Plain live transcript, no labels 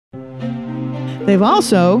They've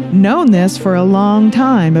also known this for a long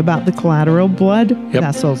time about the collateral blood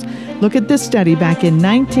vessels. Look at this study back in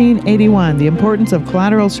 1981, the importance of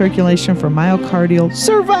collateral circulation for myocardial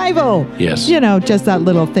survival. Yes. You know, just that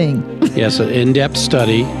little thing. Yes, an in-depth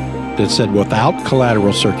study that said without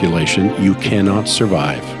collateral circulation, you cannot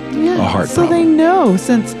survive a heart so problem. They know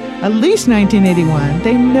since at least 1981,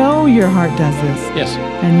 they know your heart does this. Yes.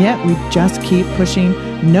 And yet we just keep pushing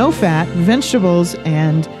no fat, vegetables,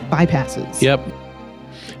 and bypasses. Yep.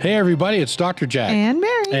 Hey, everybody, it's Dr. Jack. And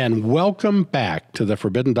Mary. And welcome back to the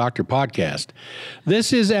Forbidden Doctor podcast.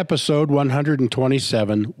 This is episode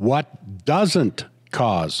 127, What Doesn't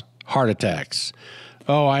Cause Heart Attacks?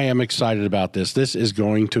 Oh, I am excited about this. This is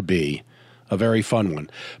going to be a very fun one.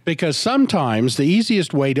 Because sometimes the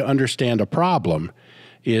easiest way to understand a problem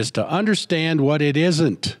is to understand what it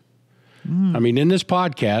isn't. I mean, in this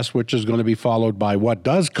podcast, which is going to be followed by what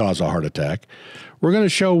does cause a heart attack, we're going to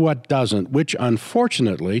show what doesn't, which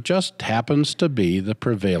unfortunately just happens to be the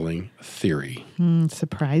prevailing theory.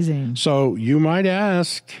 Surprising. So you might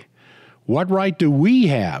ask, what right do we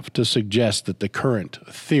have to suggest that the current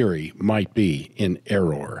theory might be in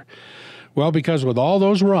error? Well, because with all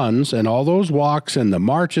those runs and all those walks and the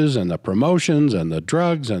marches and the promotions and the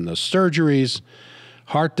drugs and the surgeries,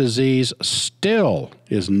 heart disease still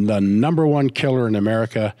is the number one killer in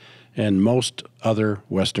America and most other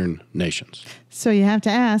Western nations. So you have to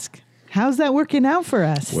ask, how's that working out for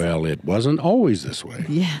us? Well, it wasn't always this way.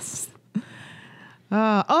 Yes.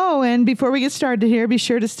 And before we get started here, be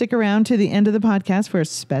sure to stick around to the end of the podcast for a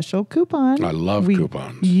special coupon. I love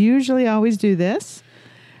coupons. We usually always do this.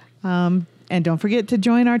 And don't forget to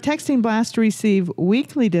join our texting blast to receive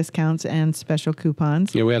weekly discounts and special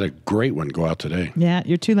coupons. Yeah, we had a great one go out today. Yeah,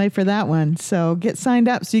 you're too late for that one. So get signed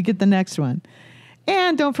up so you get the next one.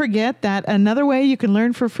 And don't forget that another way you can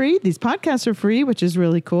learn for free, these podcasts are free, which is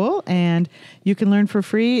really cool. And you can learn for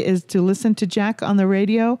free is to listen to Jack on the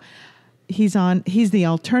radio. He's the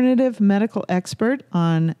alternative medical expert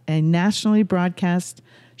on a nationally broadcast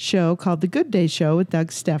show called The Good Day Show with Doug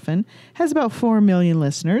Steffen. Has about 4 million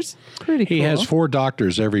listeners. Pretty cool. He has 4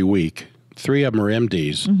 doctors every week. 3 of them are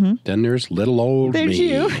MDs. Then there's little old There's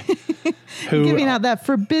me. you. Who, giving out that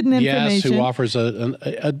forbidden information. Yes, who offers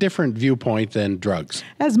a different viewpoint than drugs.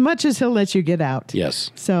 As much as he'll let you get out.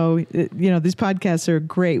 Yes. So, these podcasts are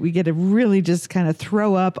great. We get to really just kind of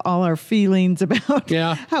throw up all our feelings about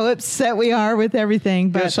how upset we are with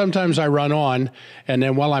everything. But sometimes I run on, and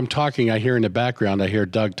then while I'm talking, I hear in the background, I hear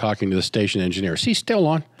Doug talking to the station engineer. Is he still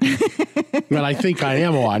on? When I think I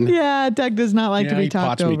am on. Yeah, Doug does not like to be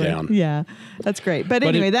talked over. He pots me down. Yeah, that's great. But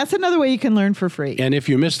anyway, that's another way you can learn for free. And if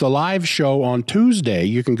you missed the live show on Tuesday,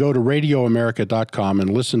 you can go to radioamerica.com and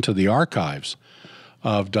listen to the archives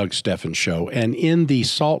of Doug Steffen's show. And in the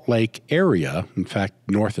Salt Lake area, in fact,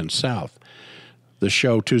 north and south, the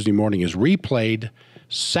show Tuesday morning is replayed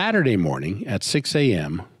Saturday morning at 6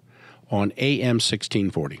 a.m. on AM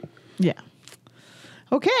 1640. Yeah.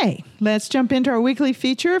 Okay, let's jump into our weekly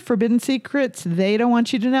feature, Forbidden Secrets They Don't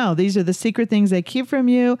Want You to Know. These are the secret things they keep from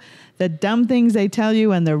you, the dumb things they tell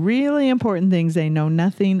you, and the really important things they know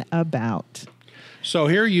nothing about. So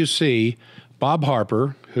here you see Bob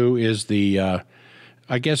Harper, who is the,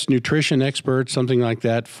 nutrition expert, something like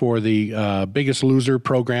that, for the Biggest Loser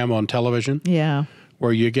program on television. Yeah.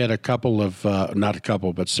 Where you get a couple of, not a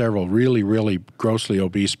couple, but several really, really grossly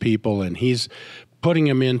obese people, and he's putting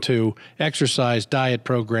them into exercise, diet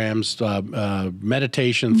programs,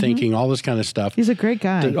 meditation, thinking, all this kind of stuff. He's a great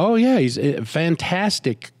guy. Oh, yeah, he's a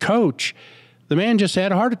fantastic coach. The man just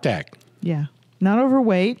had a heart attack. Yeah. Not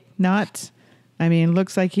overweight, looks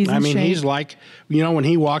like he's in shape. He's like, when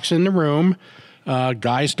he walks in the room,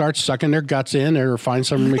 guys start sucking their guts in or find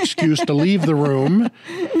some excuse to leave the room,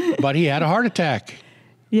 but he had a heart attack.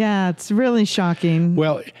 Yeah, it's really shocking.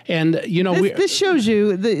 Well, and this shows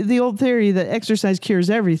you the old theory that exercise cures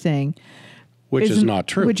everything, which is not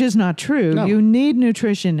true. Which is not true. No. You need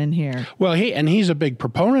nutrition in here. Well, he's a big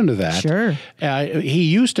proponent of that. Sure. He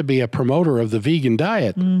used to be a promoter of the vegan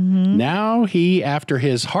diet. Now he, after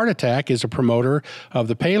his heart attack, is a promoter of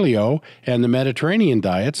the paleo and the Mediterranean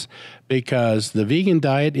diets because the vegan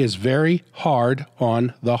diet is very hard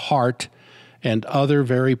on the heart and other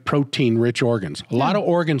very protein-rich organs. A lot of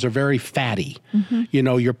organs are very fatty.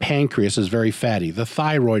 Your pancreas is very fatty. The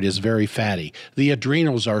thyroid is very fatty. The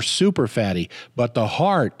adrenals are super fatty. But the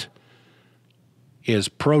heart is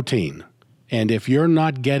protein. And if you're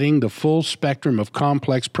not getting the full spectrum of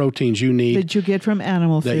complex proteins you need... That you get from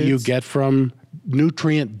animal foods. That you get from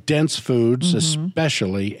nutrient-dense foods,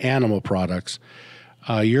 especially animal products,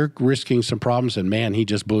 you're risking some problems. And man, he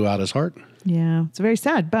just blew out his heart. Yeah, it's very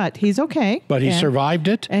sad, but he's okay. But he survived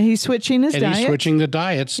it. And he's switching his diet. And he's switching the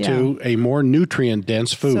diets to a more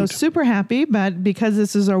nutrient-dense food. So super happy, but because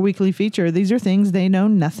this is our weekly feature, these are things they know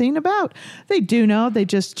nothing about. They do know, they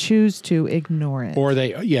just choose to ignore it. Or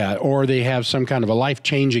they have some kind of a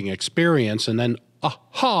life-changing experience, and then,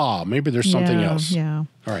 aha, maybe there's something else. Yeah.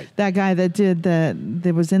 All right. That guy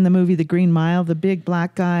that was in the movie The Green Mile, the big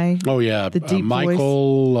black guy. Oh, yeah. The deep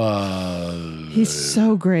Michael. He's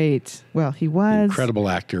so great. Well, he was. Incredible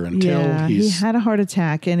actor until he had a heart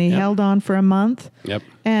attack and he held on for a month. Yep.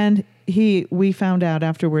 And we found out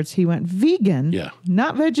afterwards he went vegan. Yeah.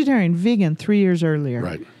 Not vegetarian, vegan 3 years earlier.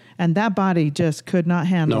 Right. And that body just could not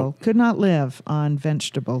handle, could not live on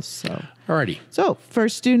vegetables. So. Alrighty. So,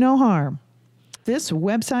 first, do no harm. This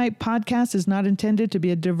website podcast is not intended to be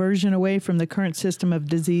a diversion away from the current system of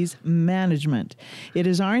disease management. It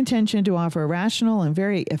is our intention to offer a rational and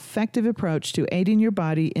very effective approach to aiding your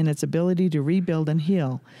body in its ability to rebuild and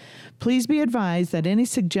heal. Please be advised that any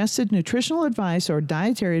suggested nutritional advice or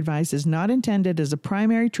dietary advice is not intended as a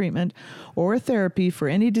primary treatment or a therapy for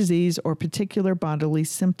any disease or particular bodily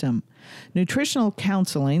symptom. Nutritional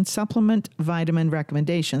counseling, supplement vitamin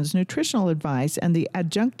recommendations, nutritional advice, and the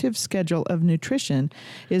adjunctive schedule of nutrition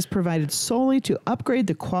is provided solely to upgrade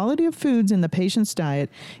the quality of foods in the patient's diet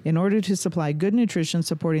in order to supply good nutrition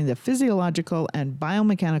supporting the physiological and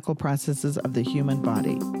biomechanical processes of the human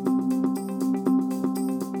body.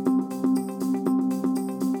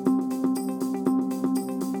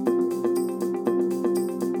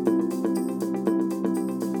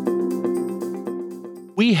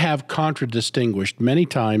 We have contradistinguished many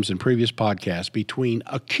times in previous podcasts between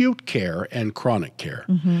acute care and chronic care.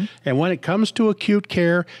 Mm-hmm. And when it comes to acute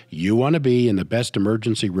care, you want to be in the best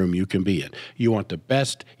emergency room you can be in. You want the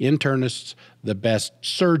best internists, the best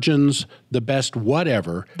surgeons, the best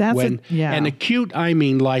whatever. And acute, I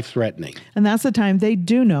mean life-threatening. And that's the time they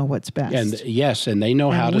do know what's best. And they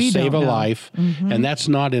know how to save a life. Mm-hmm. And that's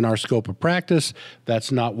not in our scope of practice.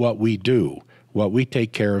 That's not what we do. What we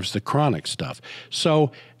take care of is the chronic stuff.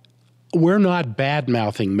 So we're not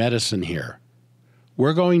bad-mouthing medicine here.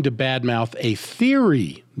 We're going to badmouth a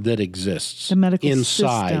theory that exists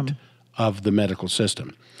inside of the medical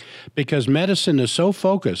system. Because medicine is so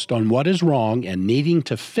focused on what is wrong and needing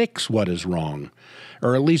to fix what is wrong,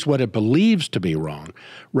 or at least what it believes to be wrong,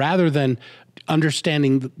 rather than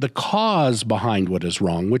understanding the cause behind what is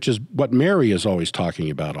wrong, which is what Mary is always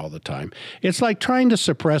talking about all the time. It's like trying to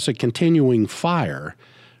suppress a continuing fire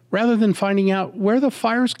rather than finding out where the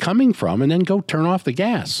fire's coming from and then go turn off the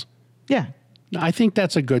gas. Yeah. I think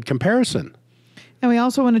that's a good comparison. And we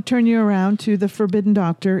also want to turn you around to the forbidden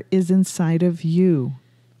doctor is inside of you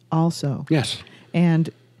also. Yes.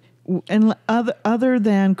 And other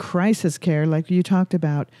than crisis care, like you talked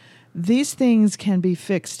about, these things can be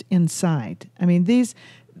fixed inside. I mean,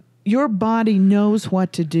 your body knows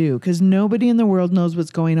what to do because nobody in the world knows what's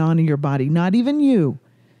going on in your body. Not even you,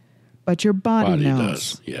 but your body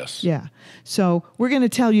knows. Does, yes. Yeah. So we're going to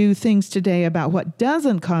tell you things today about what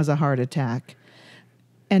doesn't cause a heart attack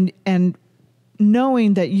and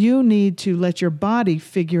knowing that you need to let your body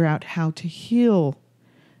figure out how to heal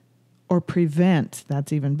or prevent.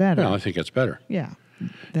 That's even better. Well, I think it's better. Yeah.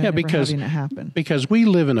 Because having it happen. Because we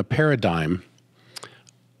live in a paradigm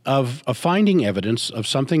of finding evidence of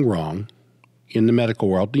something wrong in the medical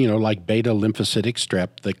world, like beta lymphocytic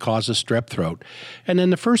strep that causes strep throat. And then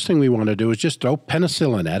the first thing we want to do is just throw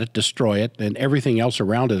penicillin at it, destroy it, and everything else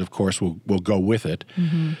around it, of course, will go with it,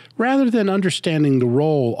 rather than understanding the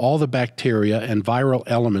role all the bacteria and viral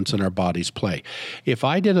elements in our bodies play. If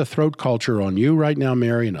I did a throat culture on you right now,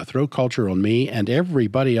 Mary, and a throat culture on me and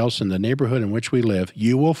everybody else in the neighborhood in which we live,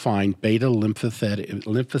 you will find beta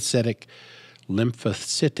lymphocytic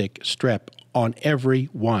strep on every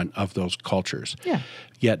one of those cultures. Yeah.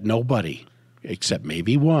 Yet nobody, except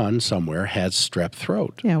maybe one somewhere, has strep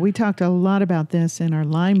throat. Yeah, we talked a lot about this in our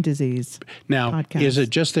Lyme disease podcast. Is it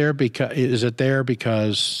just there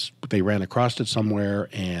because they ran across it somewhere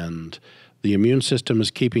and the immune system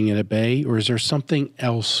is keeping it at bay, or is there something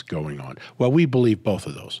else going on? Well, we believe both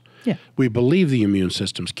of those. Yeah. We believe the immune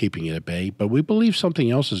system's keeping it at bay, but we believe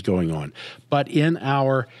something else is going on. But in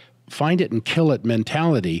our find it and kill it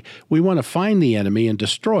mentality, we want to find the enemy and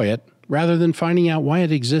destroy it rather than finding out why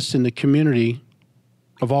it exists in the community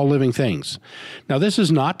of all living things. Now, this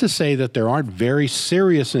is not to say that there aren't very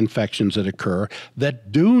serious infections that occur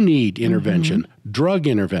that do need intervention, drug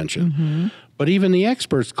intervention. But even the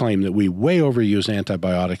experts claim that we way overuse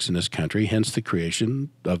antibiotics in this country, hence the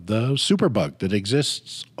creation of the superbug that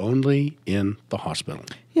exists only in the hospital.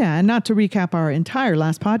 Yeah, and not to recap our entire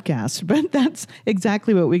last podcast, but that's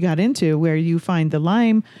exactly what we got into, where you find the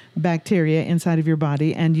Lyme bacteria inside of your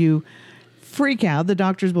body and you freak out. The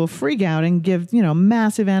doctors will freak out and give,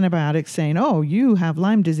 massive antibiotics saying, oh, you have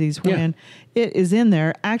Lyme disease, when it is in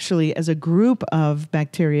there actually as a group of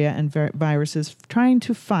bacteria and viruses trying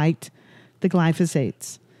to fight the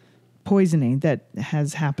glyphosates poisoning that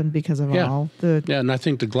has happened because of all the... Yeah, and I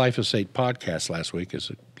think the glyphosate podcast last week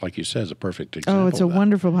is, like you said, is a perfect example. Oh, it's a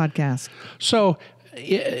wonderful podcast. So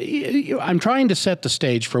I'm trying to set the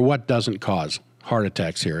stage for what doesn't cause heart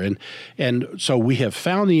attacks here. And so we have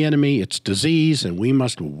found the enemy, it's disease, and we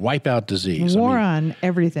must wipe out disease. War on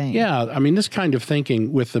everything. Yeah, I mean, this kind of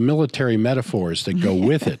thinking with the military metaphors that go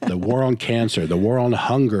with it, the war on cancer, the war on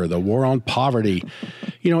hunger, the war on poverty,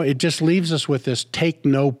 it just leaves us with this take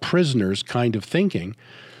no prisoners kind of thinking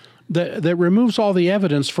that removes all the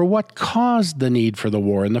evidence for what caused the need for the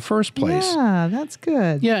war in the first place. Yeah, that's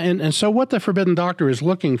good. Yeah, and so what the Forbidden Doctor is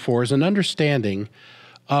looking for is an understanding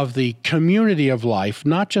of the community of life,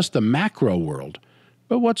 not just the macro world,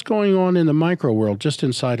 but what's going on in the micro world, just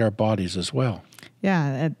inside our bodies as well.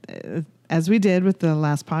 Yeah, as we did with the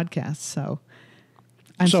last podcast. So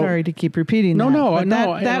I'm sorry to keep repeating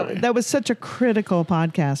that was such a critical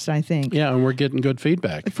podcast, I think. Yeah, and we're getting good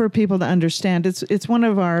feedback. For people to understand. It's one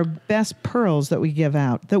of our best pearls that we give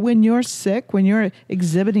out, that when you're sick, when you're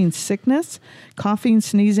exhibiting sickness, coughing,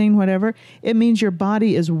 sneezing, whatever, it means your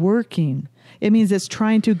body is working. It means it's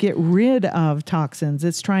trying to get rid of toxins.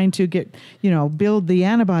 It's trying to get, build the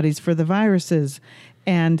antibodies for the viruses.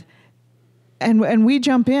 And we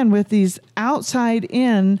jump in with these outside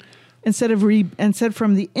in instead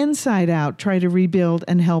from the inside out, try to rebuild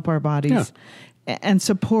and help our bodies and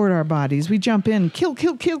support our bodies. We jump in, kill,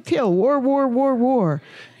 war.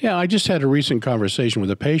 Yeah, I just had a recent conversation with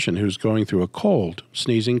a patient who's going through a cold,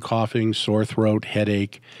 sneezing, coughing, sore throat,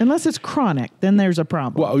 headache. Unless it's chronic, then there's a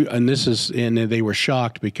problem. Well, and they were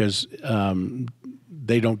shocked because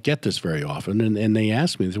they don't get this very often. And they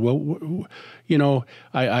asked me, well,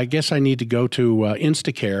 I guess I need to go to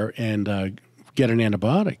Instacare and get an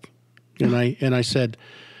antibiotic. And I said,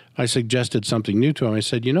 I suggested something new to him. I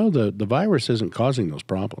said, the virus isn't causing those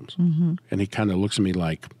problems. Mm-hmm. And he kind of looks at me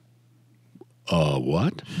like,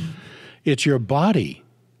 what? It's your body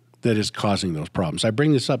that is causing those problems. I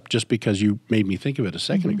bring this up just because you made me think of it a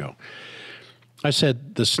second ago. I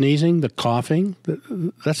said, the sneezing, the coughing,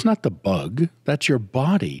 that's not the bug. That's your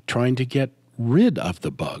body trying to get rid of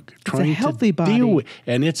the bug. It's a healthy body.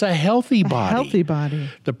 And it's a healthy body. A healthy body.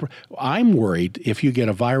 I'm worried if you get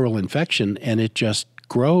a viral infection and it just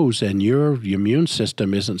grows and your immune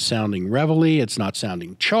system isn't sounding reveille, it's not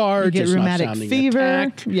sounding charged, you get it's rheumatic not sounding fever.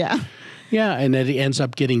 attacked. Yeah. Yeah, and then it ends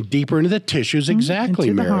up getting deeper into the tissues. Exactly,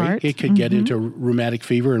 into Mary. the heart. It could get into rheumatic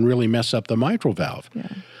fever and really mess up the mitral valve. Yeah.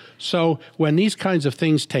 So when these kinds of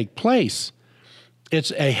things take place,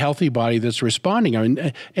 it's a healthy body that's responding. I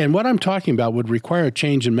mean, and what I'm talking about would require a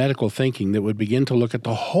change in medical thinking that would begin to look at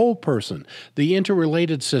the whole person, the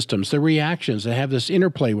interrelated systems, the reactions that have this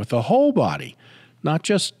interplay with the whole body, not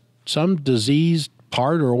just some diseased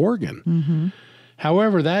part or organ. Mm-hmm.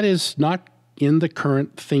 However, that is not in the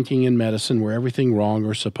current thinking in medicine, where everything wrong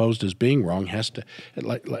or supposed as being wrong has to,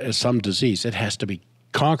 like some disease, it has to be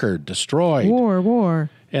conquered, destroyed.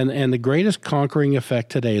 War. And the greatest conquering effect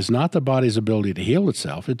today is not the body's ability to heal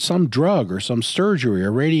itself. It's some drug or some surgery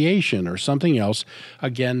or radiation or something else,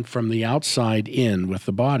 again, from the outside in with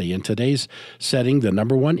the body. In today's setting, the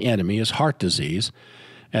number one enemy is heart disease,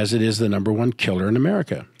 as it is the number one killer in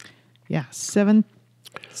America. Yeah,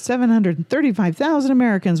 735,000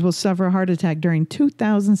 Americans will suffer a heart attack during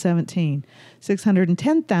 2017.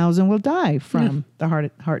 610,000 will die from the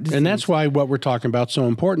heart disease. And that's why what we're talking about is so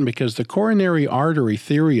important, because the coronary artery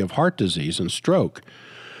theory of heart disease and stroke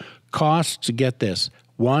costs, get this,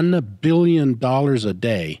 $1 billion a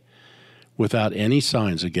day without any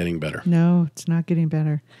signs of getting better. No, it's not getting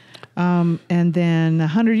better. And then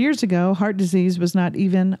 100 years ago, heart disease was not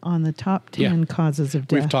even on the top 10 causes of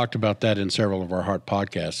death. We've talked about that in several of our heart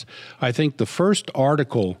podcasts. I think the first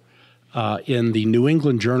article in the New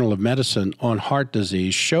England Journal of Medicine on heart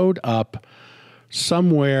disease showed up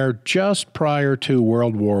somewhere just prior to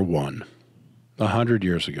World War I, 100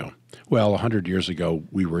 years ago. Well, 100 years ago,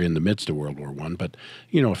 we were in the midst of World War I, but,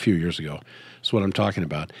 a few years ago is what I'm talking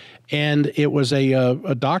about. And it was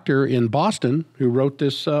a doctor in Boston who wrote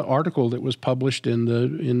this article that was published in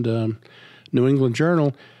the New England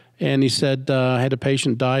Journal. And he said, I had a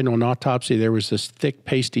patient died on autopsy. There was this thick,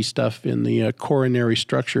 pasty stuff in the coronary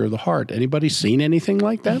structure of the heart. Anybody seen anything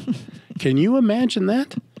like that? Can you imagine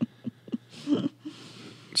that?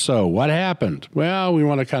 So what happened? Well, we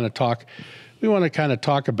want to kind of talk we want to kind of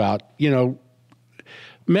talk about,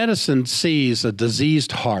 medicine sees a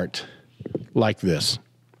diseased heart like this.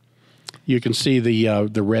 You can see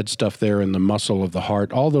the red stuff there in the muscle of the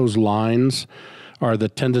heart. All those lines are the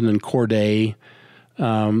tendon and chordae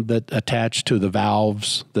that attach to the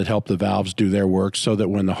valves that help the valves do their work, so that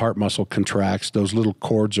when the heart muscle contracts, those little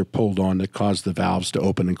cords are pulled on that cause the valves to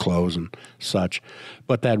open and close and such.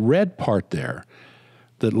 But that red part there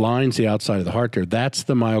that lines the outside of the heart there, that's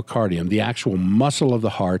the myocardium, the actual muscle of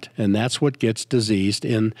the heart, and that's what gets diseased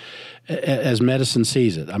as medicine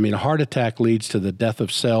sees it. I mean, a heart attack leads to the death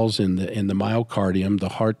of cells in the myocardium, the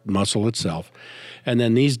heart muscle itself, and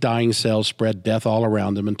then these dying cells spread death all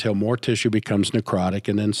around them until more tissue becomes necrotic,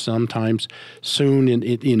 and then sometimes soon,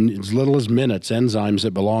 in as little as minutes, enzymes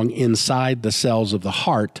that belong inside the cells of the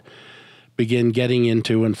heart begin getting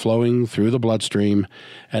into and flowing through the bloodstream,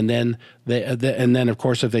 and then of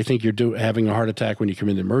course, if they think you're having a heart attack when you come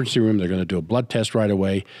in the emergency room, they're going to do a blood test right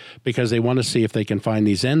away, because they want to see if they can find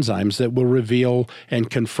these enzymes that will reveal and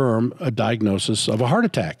confirm a diagnosis of a heart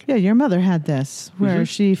attack. Yeah, your mother had this where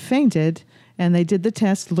she fainted, and they did the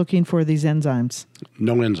test looking for these enzymes.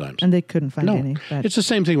 No enzymes, and they couldn't find any. But it's the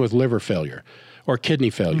same thing with liver failure or kidney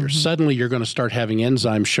failure. Suddenly you're going to start having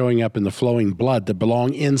enzymes showing up in the flowing blood that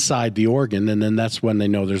belong inside the organ, and then that's when they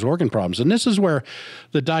know there's organ problems. And this is where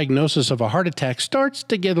the diagnosis of a heart attack starts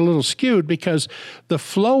to get a little skewed, because the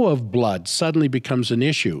flow of blood suddenly becomes an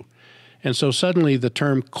issue. And so suddenly the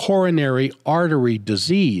term coronary artery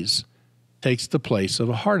disease takes the place of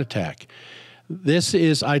a heart attack.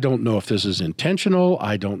 I don't know if this is intentional.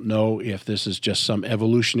 I don't know if this is just some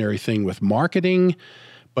evolutionary thing with marketing.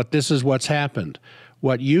 But this is what's happened.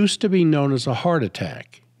 What used to be known as a heart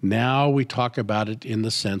attack, now we talk about it in the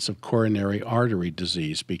sense of coronary artery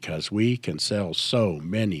disease, because we can sell so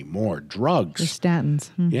many more drugs. The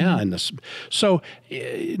statins. Yeah, so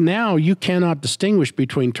now you cannot distinguish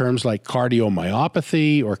between terms like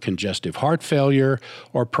cardiomyopathy or congestive heart failure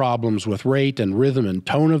or problems with rate and rhythm and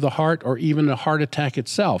tone of the heart, or even a heart attack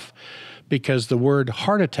itself, because the word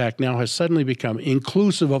heart attack now has suddenly become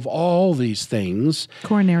inclusive of all these things.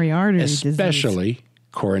 Coronary artery disease. Especially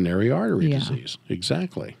coronary artery disease.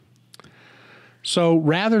 Exactly. So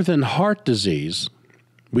rather than heart disease,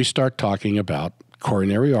 we start talking about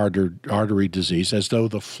coronary artery disease as though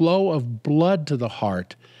the flow of blood to the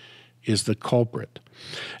heart is the culprit.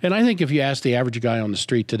 And I think if you ask the average guy on the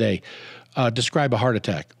street today, describe a heart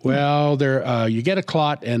attack. Well, you get a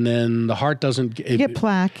clot, and then the heart doesn't. You get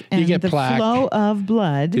plaque, and the flow of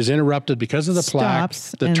blood is interrupted because of the plaque.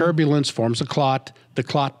 The turbulence forms a clot. The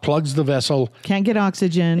clot plugs the vessel. Can't get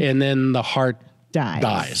oxygen, and then the heart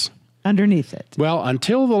dies underneath it. Well,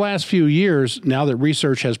 until the last few years, now that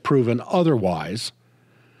research has proven otherwise,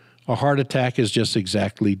 a heart attack is just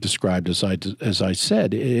exactly described as I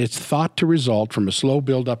said. It's thought to result from a slow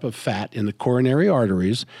buildup of fat in the coronary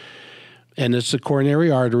arteries. And it's the coronary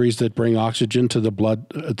arteries that bring oxygen to the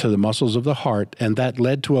blood, to the muscles of the heart, and that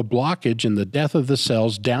led to a blockage and the death of the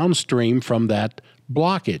cells downstream from that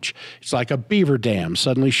blockage. It's like a beaver dam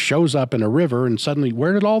suddenly shows up in a river, and suddenly,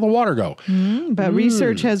 where did all the water go? But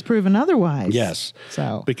research has proven otherwise. Yes,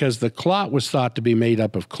 because the clot was thought to be made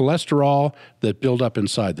up of cholesterol that built up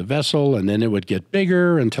inside the vessel, and then it would get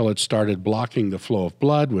bigger until it started blocking the flow of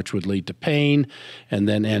blood, which would lead to pain, and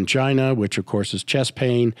then angina, which of course is chest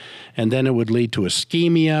pain, and then it would lead to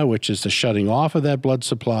ischemia, which is the shutting off of that blood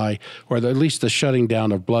supply, or at least the shutting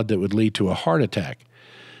down of blood that would lead to a heart attack.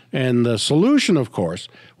 And the solution, of course,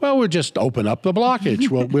 we'll just open up the blockage.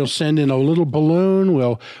 We'll send in a little balloon.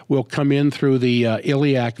 We'll come in through the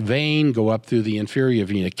iliac vein, go up through the inferior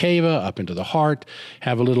vena cava, up into the heart,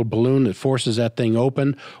 have a little balloon that forces that thing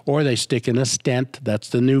open, or they stick in a stent. That's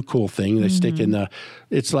the new cool thing. They stick in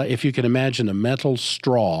it's like, if you can imagine a metal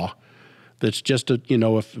straw that's just a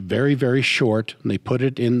very, very short, and they put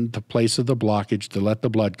it in the place of the blockage to let the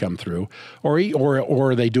blood come through,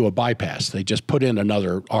 or they do a bypass. They just put in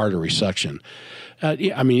another artery suction.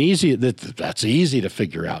 Easy. That's easy to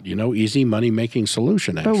figure out. Easy money-making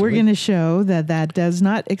solution. Actually, but we're going to show that does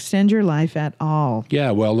not extend your life at all. Yeah.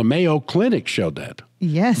 Well, the Mayo Clinic showed that.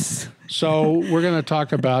 Yes. So we're going to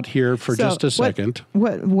talk about here for just a second.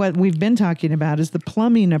 What we've been talking about is the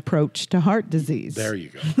plumbing approach to heart disease. There you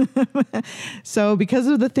go. So because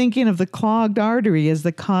of the thinking of the clogged artery as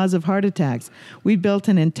the cause of heart attacks, we built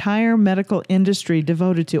an entire medical industry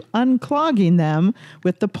devoted to unclogging them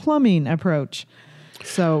with the plumbing approach.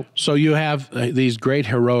 So you have these great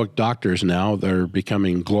heroic doctors now. They're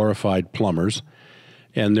becoming glorified plumbers,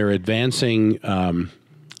 and they're advancing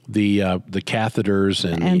the catheters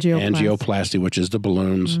and angioplasty, which is the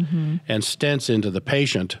balloons, and stents into the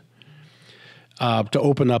patient. to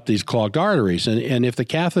open up these clogged arteries. And if the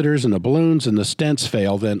catheters and the balloons and the stents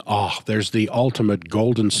fail, then, there's the ultimate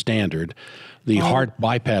golden standard, the heart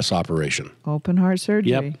bypass operation. Open heart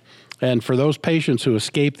surgery. Yep. And for those patients who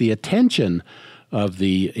escape the attention of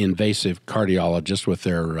the invasive cardiologist with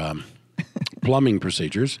their plumbing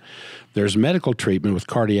procedures, there's medical treatment with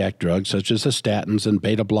cardiac drugs such as the statins and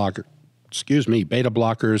beta blockers,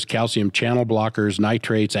 calcium channel blockers,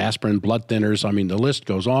 nitrates, aspirin, blood thinners. I mean, the list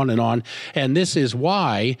goes on. And this is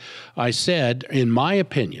why I said, in my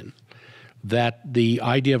opinion, that the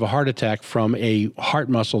idea of a heart attack from a heart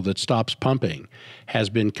muscle that stops pumping has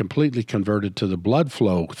been completely converted to the blood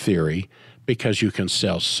flow theory because you can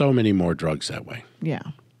sell so many more drugs that way. Yeah.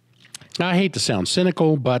 Now, I hate to sound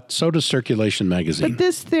cynical, but so does Circulation Magazine. But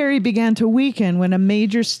this theory began to weaken when a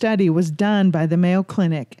major study was done by the Mayo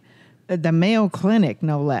Clinic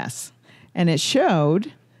no less, and it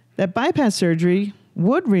showed that bypass surgery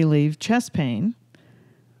would relieve chest pain,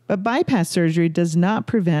 but bypass surgery does not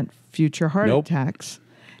prevent future heart attacks,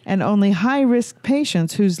 and only high-risk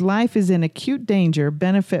patients whose life is in acute danger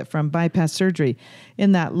benefit from bypass surgery,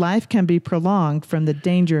 in that life can be prolonged from the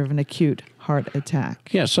danger of an acute heart attack.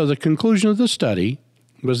 Yeah, so the conclusion of the study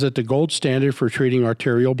was that the gold standard for treating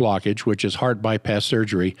arterial blockage, which is heart bypass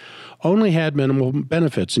surgery, only had minimal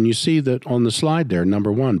benefits. And you see that on the slide there,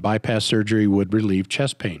 number 1, bypass surgery would relieve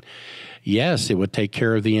chest pain. Yes, it would take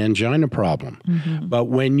care of the angina problem. Mm-hmm. But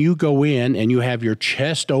when you go in and you have your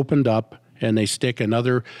chest opened up and they stick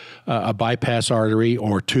another a bypass artery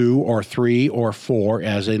or 2 or 3 or 4,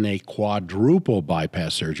 as in a quadruple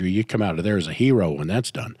bypass surgery, you come out of there as a hero when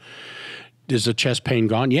that's done. Is the chest pain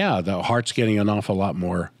gone? Yeah, the heart's getting an awful lot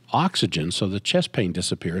more oxygen, so the chest pain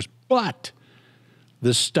disappears. But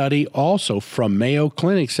the study also from Mayo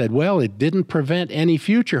Clinic said, well, it didn't prevent any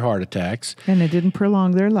future heart attacks. And it didn't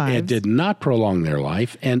prolong their lives. It did not prolong their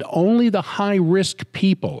life. And only the high-risk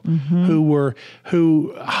people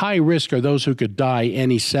who high risk are those who could die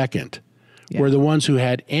any second, were the ones who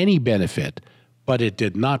had any benefit, but it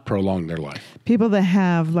did not prolong their life. People that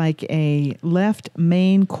have like a left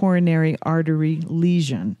main coronary artery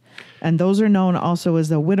lesion, and those are known also as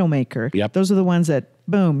the widowmaker. Yep. Those are the ones that,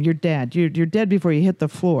 boom, you're dead. You're dead before you hit the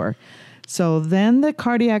floor. So then the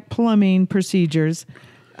cardiac plumbing procedures,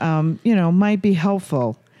 might be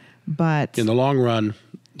helpful, but in the long run,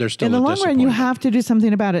 there's still in the long run, you have to do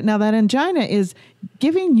something about it. Now, that angina is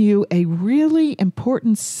giving you a really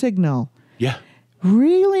important signal. Yeah.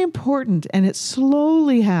 Really important, and it's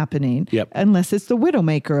slowly happening. Yep. Unless it's the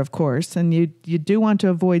widowmaker, of course, and you do want to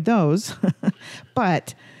avoid those.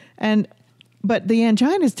 But the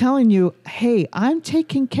angina is telling you, hey, I'm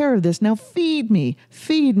taking care of this. Now feed me.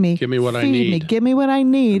 Give me what I need. Give me what I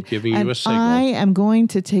need. I'm giving you a signal. I am going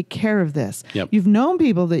to take care of this. Yep. You've known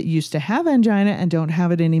people that used to have angina and don't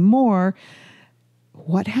have it anymore.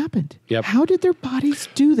 What happened? Yep. How did their bodies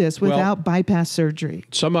do this without bypass surgery?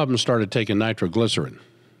 Some of them started taking nitroglycerin.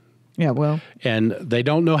 Yeah, well. And they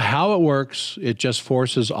don't know how it works. It just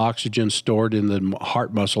forces oxygen stored in the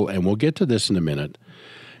heart muscle. And we'll get to this in a minute.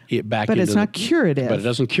 But it's not curative. But it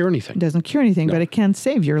doesn't cure anything. It doesn't cure anything, No. but it can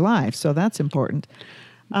save your life. So that's important.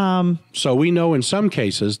 So we know in some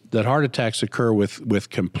cases that heart attacks occur with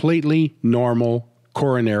completely normal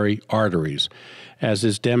coronary arteries, as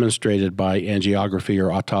is demonstrated by angiography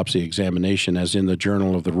or autopsy examination, as in the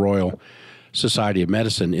Journal of the Royal Society of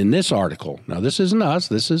Medicine. In this article, now this isn't us,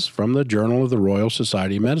 this is from the Journal of the Royal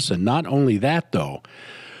Society of Medicine. Not only that, though,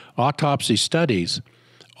 autopsy studies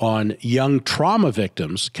on young trauma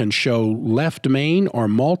victims can show left main or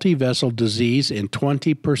multi-vessel disease in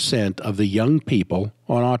 20% of the young people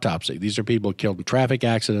on autopsy. These are people killed in traffic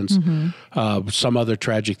accidents, some other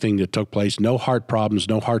tragic thing that took place, no heart problems,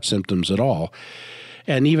 no heart symptoms at all.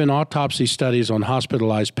 And even autopsy studies on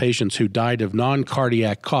hospitalized patients who died of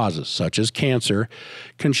non-cardiac causes, such as cancer,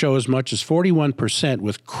 can show as much as 41%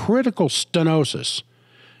 with critical stenosis.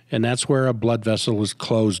 And that's where a blood vessel is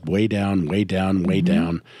closed way down, way down, way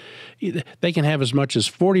down. They can have as much as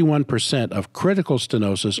 41% of critical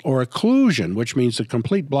stenosis or occlusion, which means the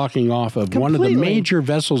complete blocking off of one of the major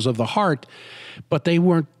vessels of the heart, but they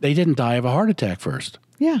didn't die of a heart attack first.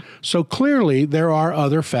 Yeah. So clearly there are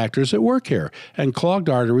other factors at work here, and clogged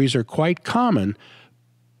arteries are quite common,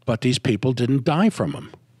 but these people didn't die from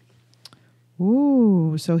them.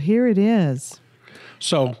 Ooh, so here it is.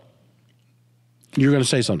 So you're going to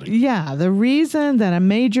say something. Yeah, the reason that a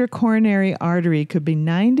major coronary artery could be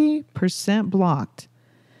 90% blocked,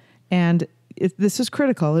 and this is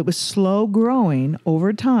critical, it was slow growing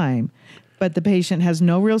over time, but the patient has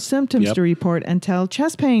no real symptoms to report until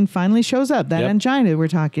chest pain finally shows up, that angina we're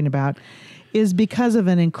talking about, is because of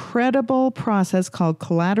an incredible process called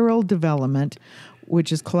collateral development,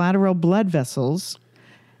 which is collateral blood vessels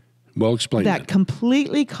Well, explain that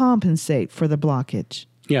completely compensate for the blockage.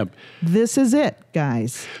 Yeah. This is it,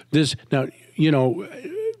 guys. Now,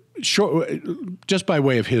 just by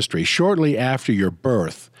way of history, shortly after your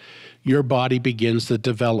birth, your body begins the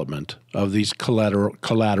development of these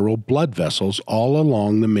collateral blood vessels all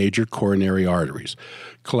along the major coronary arteries.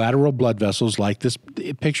 Collateral blood vessels, like this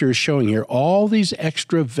picture is showing here, all these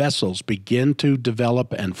extra vessels begin to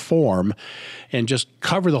develop and form and just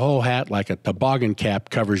cover the whole hat like a toboggan cap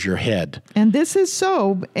covers your head. And this is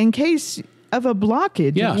so in case of a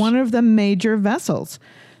blockage of one of the major vessels.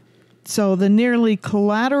 So the nearby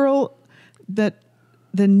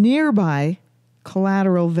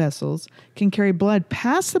collateral vessels can carry blood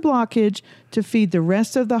past the blockage to feed the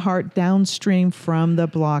rest of the heart downstream from the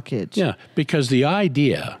blockage. Yeah, because the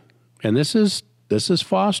idea, and this is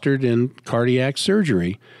fostered in cardiac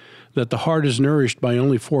surgery, that the heart is nourished by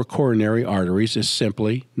only 4 coronary arteries is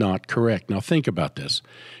simply not correct. Now think about this,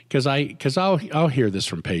 because I'll hear this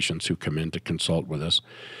from patients who come in to consult with us.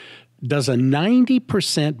 Does a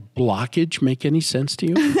 90% blockage make any sense to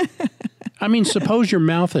you? I mean, suppose your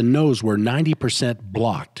mouth and nose were 90%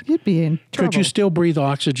 blocked. You'd be in trouble. Could you still breathe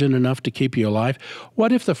oxygen enough to keep you alive?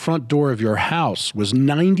 What if the front door of your house was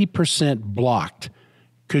 90% blocked?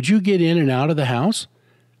 Could you get in and out of the house?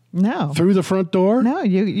 No. Through the front door? No,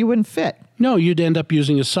 you wouldn't fit. No, you'd end up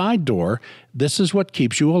using a side door. This is what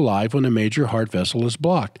keeps you alive when a major heart vessel is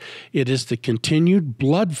blocked. It is the continued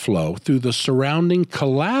blood flow through the surrounding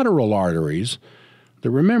collateral arteries that,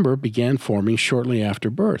 remember, began forming shortly after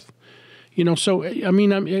birth. So, I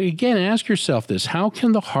mean, again, ask yourself this. How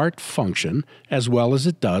can the heart function as well as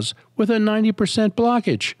it does with a 90%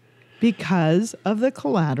 blockage? Because of the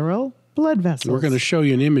collateral blood vessels. We're going to show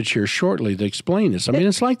you an image here shortly to explain this. I mean,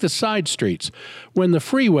 it's like the side streets. When the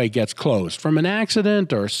freeway gets closed from an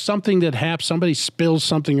accident or something that happens, somebody spills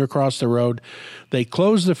something across the road, they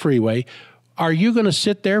close the freeway. Are you going to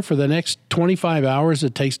sit there for the next 25 hours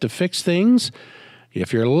it takes to fix things?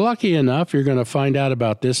 If you're lucky enough, you're going to find out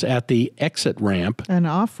about this at the exit ramp. An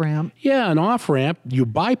off-ramp. Yeah, an off-ramp. You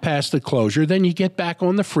bypass the closure, then you get back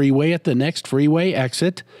on the freeway at the next freeway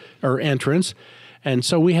exit or entrance. And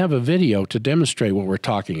so we have a video to demonstrate what we're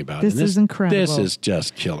talking about. This is incredible. This is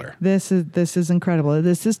just killer. This is incredible.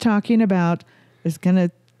 This is going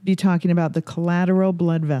to be talking about the collateral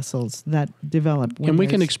blood vessels that develop. And we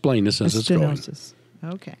can explain this as it's going.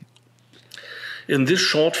 Okay. In this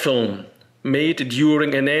short film, made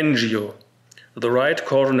during an angio, the right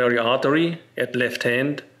coronary artery at left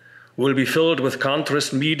hand will be filled with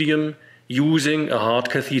contrast medium using a heart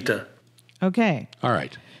catheter. Okay. All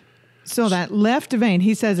right. So that left vein,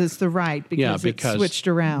 he says it's the right because it's switched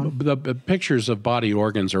around. The pictures of body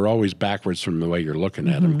organs are always backwards from the way you're looking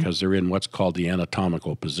at them because they're in what's called the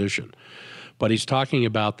anatomical position. But he's talking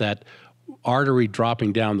about that artery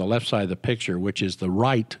dropping down the left side of the picture, which is the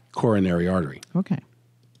right coronary artery. Okay.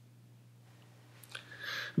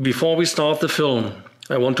 Before we start the film,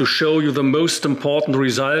 I want to show you the most important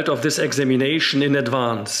result of this examination in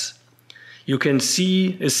advance. You can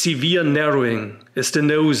see a severe narrowing, a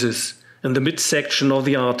stenosis, in the midsection of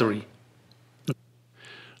the artery.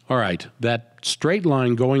 All right, that straight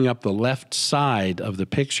line going up the left side of the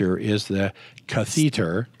picture is the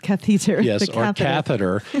catheter. Catheter. Yes, or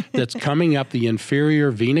catheter that's coming up the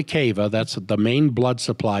inferior vena cava. That's the main blood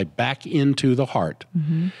supply back into the heart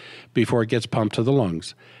before it gets pumped to the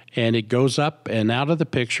lungs. And it goes up and out of the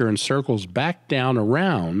picture and circles back down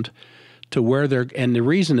around to where and the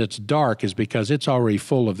reason it's dark is because it's already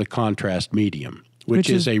full of the contrast medium, which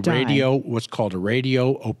is a what's called a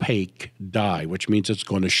radio opaque dye, which means it's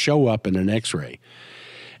going to show up in an X-ray.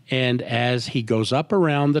 And as he goes up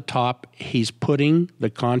around the top, he's putting the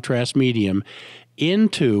contrast medium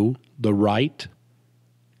into the right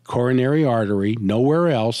coronary artery, nowhere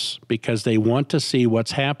else, because they want to see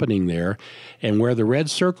what's happening there. And where the red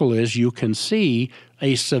circle is, you can see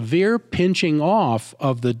a severe pinching off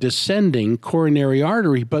of the descending coronary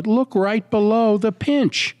artery. But look right below the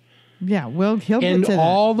pinch. Yeah, well, he'll get to that. And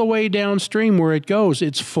all the way downstream where it goes,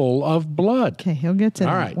 it's full of blood. Okay, he'll get to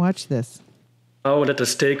that. Right. Watch this. Now let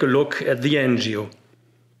us take a look at the angio.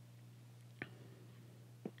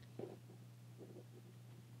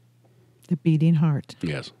 The beating heart.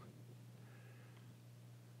 Yes.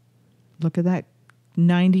 Look at that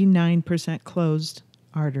 99% closed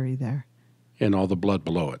artery there. And all the blood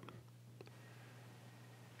below it.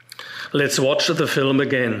 Let's watch the film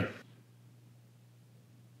again.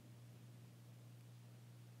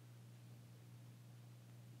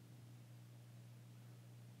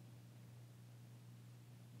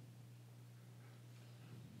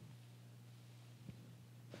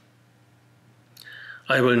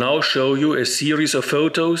 I will now show you a series of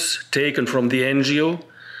photos taken from the angio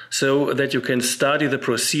so that you can study the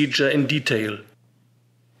procedure in detail.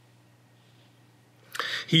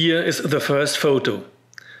 Here is the first photo.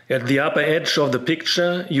 At the upper edge of the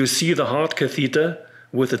picture, you see the heart catheter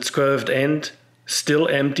with its curved end, still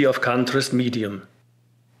empty of contrast medium.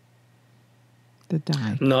 The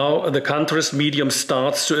dye. Now the contrast medium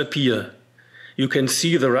starts to appear. You can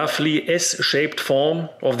see the roughly S-shaped form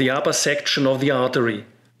of the upper section of the artery.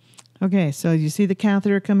 Okay, so you see the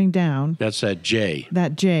catheter coming down. That's that J.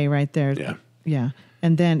 That J right there. Yeah. Yeah.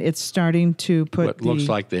 And then it's starting to put What looks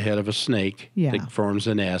like the head of a snake that forms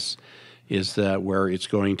an S is that where it's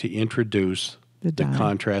going to introduce the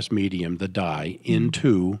contrast medium, the dye,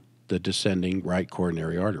 into the descending right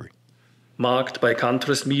coronary artery. Marked by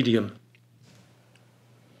contrast medium.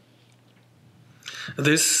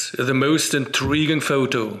 This is the most intriguing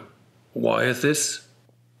photo. Why is this?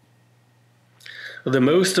 The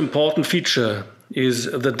most important feature is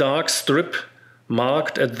the dark strip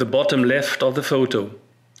marked at the bottom left of the photo.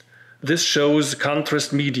 This shows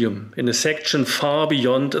contrast medium in a section far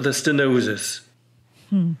beyond the stenosis.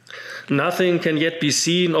 Nothing can yet be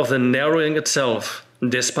seen of the narrowing itself.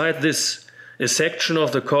 Despite this, a section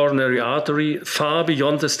of the coronary artery far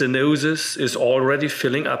beyond the stenosis is already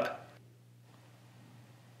filling up.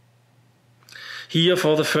 Here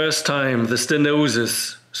for the first time, the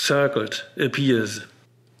stenosis, circled, appears.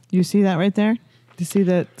 You see that right there? You see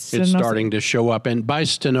that stenosis? It's starting to show up. And by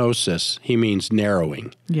stenosis, he means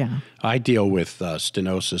narrowing. Yeah. I deal with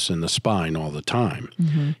stenosis in the spine all the time.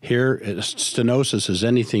 Here, stenosis is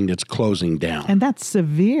anything that's closing down. And that's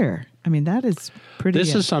severe. I mean, that is pretty...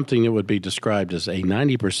 This is something that would be described as a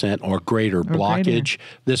 90% or greater blockage.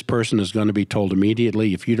 This person is going to be told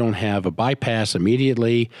immediately, if you don't have a bypass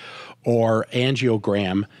immediately or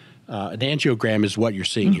angiogram. An angiogram is what you're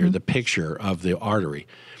seeing here, the picture of the artery.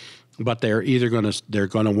 But they're either going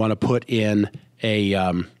to want to put in a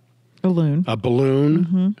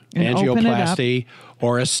balloon, angioplasty,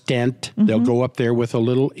 or a stent. They'll go up there with a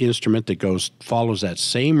little instrument that follows that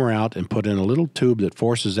same route and put in a little tube that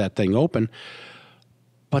forces that thing open.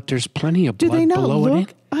 But there's plenty of blood below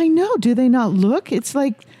it. I know. Do they not look? It's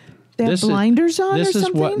like they have blinders on or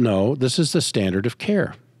something? This is the standard of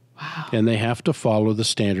care. Wow. And they have to follow the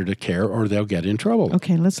standard of care or they'll get in trouble.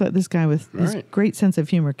 Okay, let's let this guy with his great sense of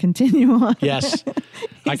humor continue on. Yes.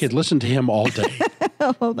 I could listen to him all day.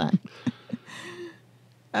 Hold on.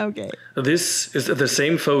 Okay. This is the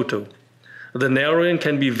same photo. The narrowing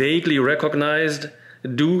can be vaguely recognized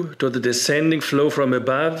due to the descending flow from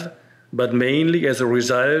above, but mainly as a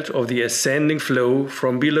result of the ascending flow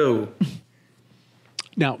from below.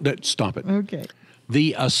 Now, stop it. Okay.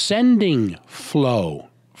 The ascending flow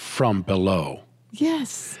from below.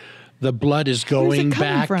 Yes. The blood is going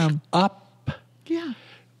back up. Yeah.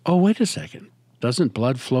 Oh, wait a second. Doesn't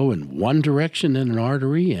blood flow in one direction in an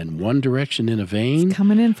artery and one direction in a vein? It's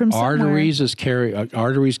coming in from somewhere.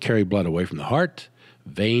 Arteries carry blood away from the heart.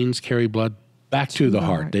 Veins carry blood back to the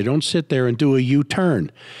heart. They don't sit there and do a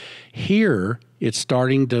U-turn. Here, it's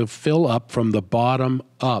starting to fill up from the bottom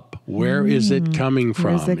up. Where is it coming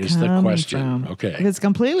from is the question. Okay. If it's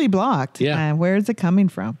completely blocked, where is it coming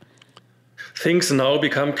from? Things now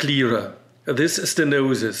become clearer. This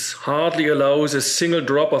stenosis hardly allows a single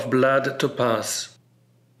drop of blood to pass.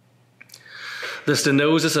 The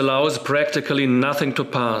stenosis allows practically nothing to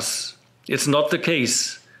pass. It's not the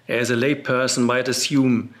case, as a layperson might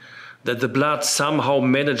assume, that the blood somehow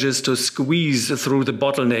manages to squeeze through the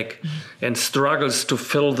bottleneck and struggles to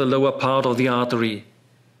fill the lower part of the artery.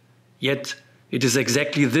 Yet, it is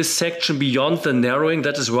exactly this section beyond the narrowing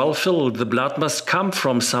that is well filled. The blood must come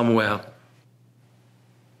from somewhere.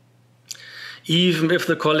 Even if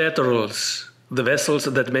the collaterals, the vessels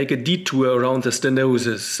that make a detour around the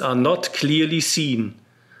stenosis, are not clearly seen,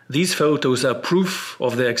 these photos are proof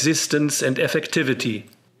of their existence and effectivity.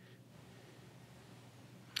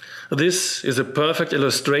 This is a perfect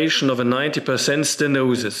illustration of a 90%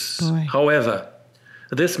 stenosis. Boy. However,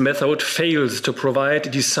 this method fails to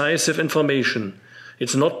provide decisive information.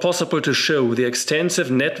 It's not possible to show the extensive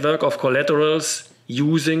network of collaterals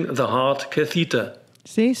using the heart catheter.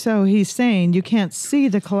 See, so he's saying you can't see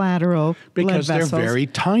the collateral because blood vessels. They're very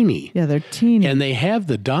tiny. Yeah, they're teeny. And they have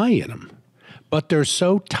the dye in them, but they're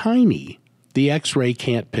so tiny, the X-ray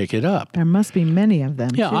can't pick it up. There must be many of them.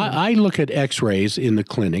 Yeah, too. I look at X-rays in the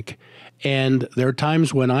clinic, and there are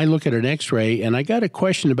times when I look at an X-ray and I got a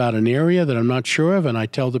question about an area that I'm not sure of, and I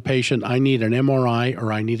tell the patient I need an MRI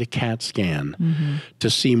or I need a CAT scan to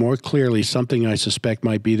see more clearly something I suspect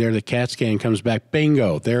might be there. The CAT scan comes back,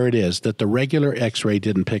 bingo, there it is, that the regular X-ray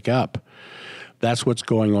didn't pick up. That's what's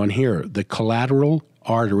going on here. The collateral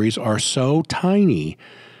arteries are so tiny,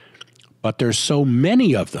 but there's so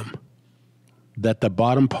many of them that the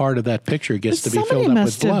bottom part of that picture gets to be filled up with blood. Somebody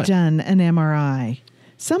must have done an MRI.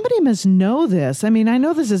 Somebody must know this. I mean, I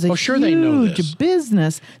know this is a huge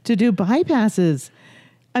business to do bypasses.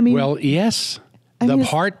 I mean, well, yes. The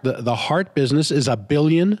heart business is $1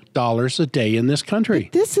 billion a day in this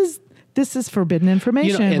country. This is forbidden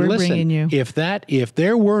information we're bringing you. If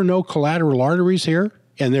there were no collateral arteries here,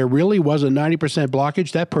 and there really was a 90%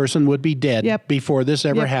 blockage, that person would be dead before this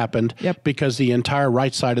ever happened because the entire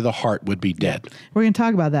right side of the heart would be dead. We're going to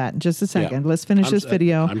talk about that in just a second. Let's finish this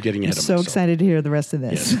video. I'm getting ahead of myself. So excited to hear the rest of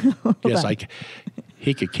this. Yes,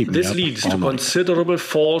 he could keep me This up leads all to night. considerable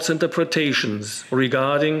false interpretations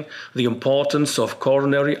regarding the importance of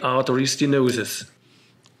coronary artery stenosis.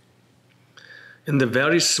 In the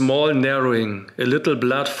very small narrowing, a little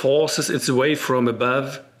blood forces its way from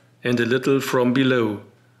above and a little from below.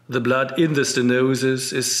 The blood in the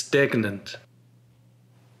stenosis is stagnant.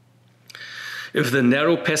 If the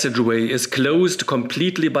narrow passageway is closed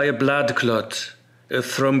completely by a blood clot, a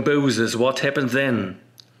thrombosis, what happens then?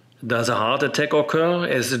 Does a heart attack occur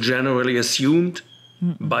as generally assumed?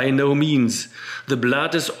 By no means. The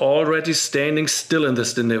blood is already standing still in the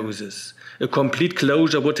stenosis. A complete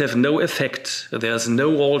closure would have no effect. There's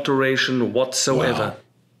no alteration whatsoever. Wow.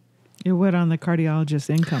 It would on the cardiologist's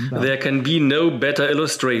income, though. There can be no better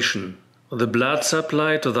illustration. The blood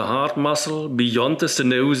supply to the heart muscle beyond the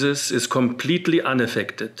stenosis is completely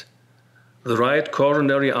unaffected. The right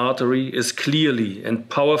coronary artery is clearly and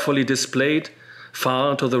powerfully displayed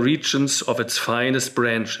far to the regions of its finest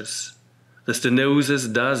branches. The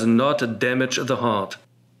stenosis does not damage the heart.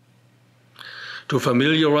 To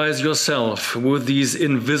familiarize yourself with these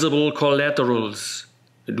invisible collaterals,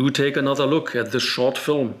 do take another look at this short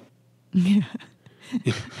film.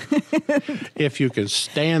 If you can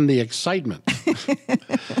stand the excitement.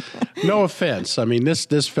 No offense. I mean,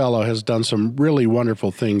 this fellow has done some really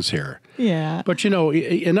wonderful things here. Yeah. But,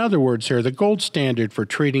 in other words here, the gold standard for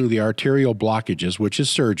treating the arterial blockages, which is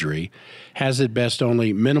surgery, has at best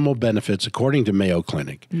only minimal benefits according to Mayo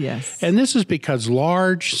Clinic. Yes. And this is because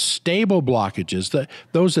large, stable blockages,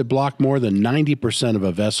 those that block more than 90% of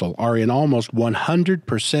a vessel, are in almost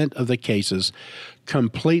 100% of the cases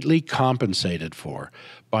completely compensated for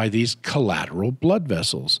by these collateral blood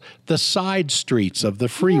vessels, the side streets of the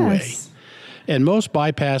freeway. Yes. In most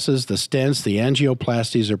bypasses, the stents, the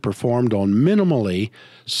angioplasties are performed on minimally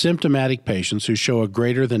symptomatic patients who show a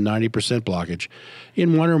greater than 90% blockage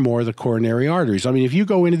in one or more of the coronary arteries. I mean, if you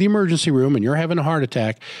go into the emergency room and you're having a heart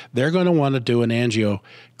attack, they're going to want to do an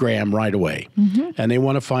angiogram right away. Mm-hmm. And they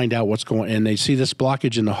want to find out what's going on. And they see this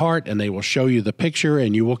blockage in the heart, and they will show you the picture,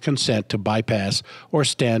 and you will consent to bypass or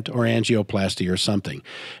stent or angioplasty or something.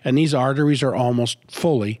 And these arteries are almost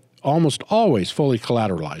always fully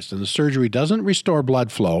collateralized, and the surgery doesn't restore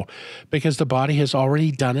blood flow because the body has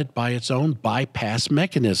already done it by its own bypass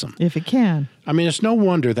mechanism. If it can. I mean, it's no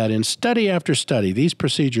wonder that in study after study, these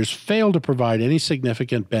procedures fail to provide any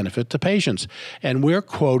significant benefit to patients. And we're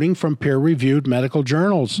quoting from peer-reviewed medical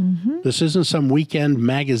journals. Mm-hmm. This isn't some weekend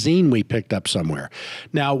magazine we picked up somewhere.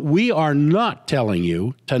 Now, we are not telling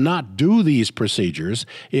you to not do these procedures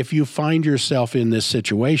if you find yourself in this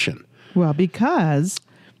situation. Well, because...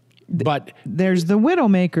 But there's the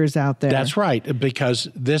widowmakers out there. That's right, because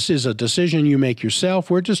this is a decision you make yourself.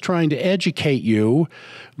 We're just trying to educate you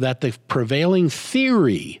that the prevailing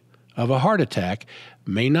theory of a heart attack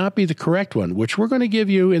may not be the correct one, which we're going to give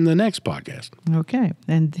you in the next podcast. Okay,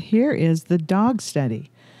 and here is the dog study.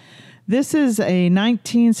 This is a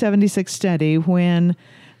 1976 study when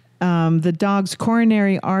the dog's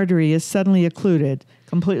coronary artery is suddenly occluded,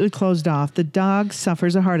 completely closed off. The dog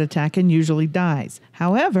suffers a heart attack and usually dies.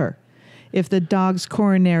 However, if the dog's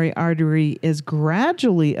coronary artery is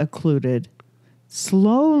gradually occluded,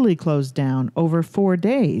 slowly closed down over 4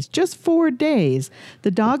 days, just 4 days,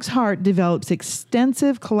 the dog's heart develops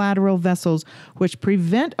extensive collateral vessels which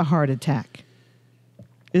prevent a heart attack.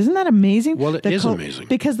 Isn't that amazing? Well, it is amazing.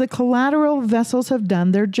 Because the collateral vessels have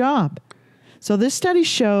done their job. So this study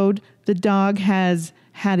showed the dog has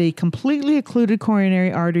had a completely occluded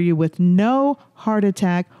coronary artery with no heart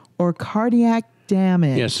attack or cardiac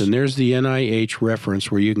damage. Yes, and there's the NIH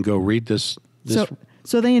reference where you can go read this.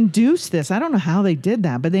 So they induced this. I don't know how they did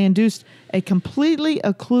that, but they induced a completely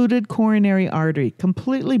occluded coronary artery,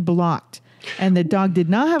 completely blocked. And the dog did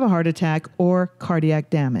not have a heart attack or cardiac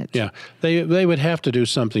damage. Yeah, they would have to do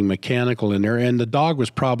something mechanical in there, and the dog was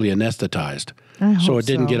probably anesthetized. So it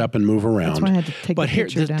didn't get up and move around. That's why I had to take the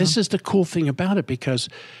picture down. This is the cool thing about it because,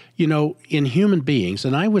 in human beings,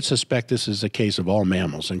 and I would suspect this is the case of all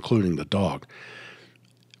mammals, including the dog,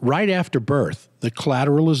 right after birth, the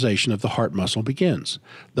collateralization of the heart muscle begins.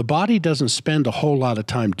 The body doesn't spend a whole lot of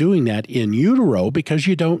time doing that in utero because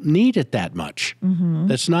you don't need it that much.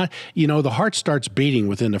 That's not, the heart starts beating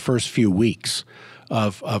within the first few weeks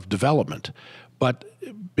of development. But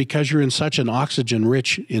because you're in such an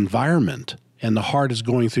oxygen-rich environment and the heart is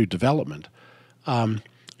going through development,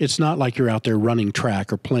 it's not like you're out there running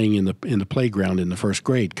track or playing in the playground in the first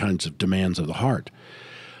grade kinds of demands of the heart.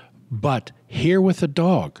 But here with a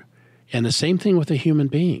dog, and the same thing with a human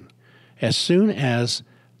being, as soon as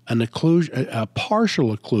a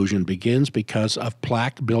partial occlusion begins because of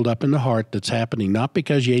plaque buildup in the heart that's happening not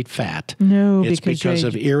because you ate fat. No, it's because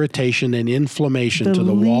of irritation and inflammation to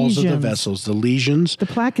the walls of the vessels, the lesions. The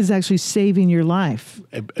plaque is actually saving your life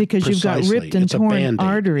because you've got ripped and torn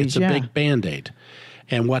arteries. It's a big Band-Aid.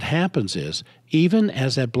 And what happens is, even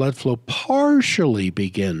as that blood flow partially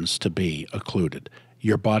begins to be occluded,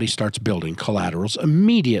 your body starts building collaterals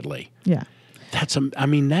immediately. Yeah. That's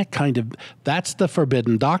the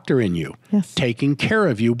forbidden doctor in you, taking care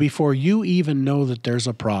of you before you even know that there's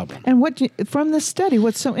a problem. And from this study,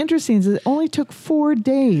 what's so interesting is it only took 4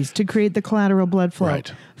 days to create the collateral blood flow.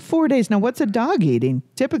 Right. 4 days. Now, what's a dog eating?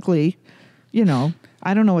 Typically,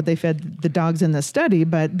 I don't know what they fed the dogs in the study,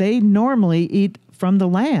 but they normally eat from the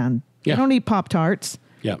land. Yeah. They don't eat Pop-Tarts.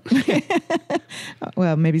 Yeah.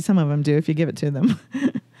 Well, maybe some of them do if you give it to them.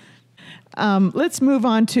 Let's move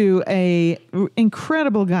on to a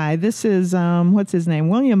incredible guy. This is, what's his name?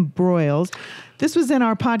 William Broyles. This was in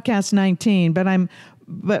our podcast 19, but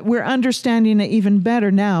we're understanding it even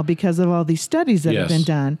better now because of all these studies that have been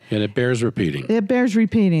done. And it bears repeating.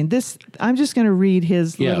 This, I'm just going to read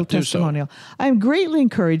his little testimonial. So. I am greatly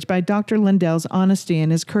encouraged by Dr. Lindell's honesty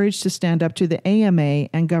and his courage to stand up to the AMA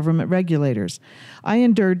and government regulators. I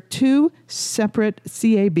endured 2 separate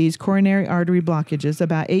CABs, coronary artery blockages,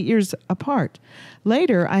 about 8 years apart.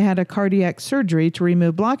 Later, I had a cardiac surgery to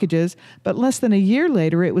remove blockages, but less than a year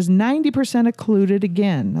later, it was 90% occluded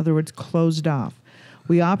again, in other words, closed off.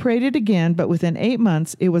 We operated again, but within 8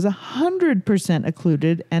 months, it was 100%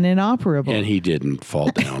 occluded and inoperable. And he didn't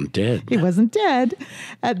fall down dead. He wasn't dead.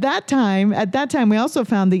 At that time, we also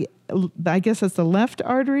found I guess that's the left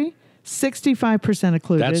artery, 65%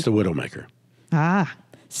 occluded. That's the widowmaker.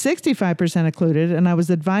 65% occluded, and I was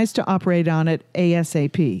advised to operate on it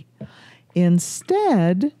ASAP.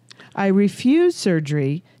 Instead, I refused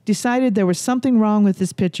surgery, decided there was something wrong with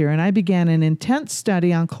this picture, and I began an intense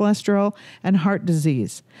study on cholesterol and heart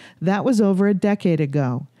disease. That was over a decade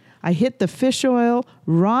ago. I hit the fish oil,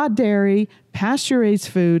 raw dairy, pasture-raised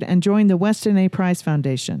food, and joined the Weston A. Price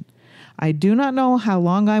Foundation. I do not know how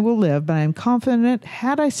long I will live, but I am confident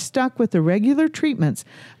had I stuck with the regular treatments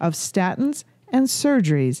of statins and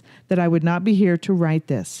surgeries that I would not be here to write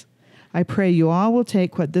this. I pray you all will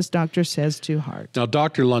take what this doctor says to heart. Now,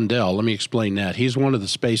 Dr. Lundell, let me explain that. He's one of the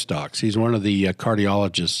space docs. He's one of the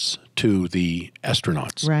cardiologists to the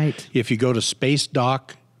astronauts. Right. If you go to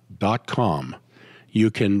spacedoc.com,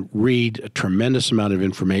 you can read a tremendous amount of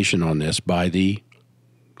information on this by the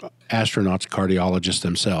astronauts, cardiologists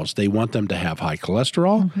themselves. They want them to have high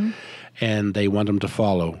cholesterol, and they want them to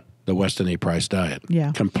follow the Weston A. Price diet.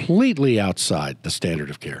 Yeah. Completely outside the standard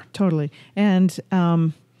of care. Totally. And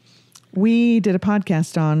we did a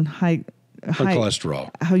podcast on high cholesterol.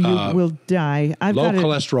 How you will die. Low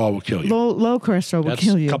cholesterol will kill you. Low cholesterol will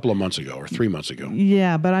kill you. That's a couple of months ago or 3 months ago.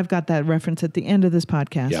 Yeah, but I've got that reference at the end of this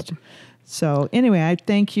podcast. Yep. So anyway, I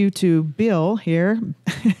thank you to Bill here,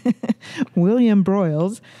 William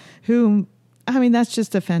Broyles, who, that's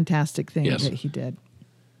just a fantastic thing that he did.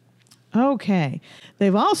 Okay.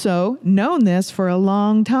 They've also known this for a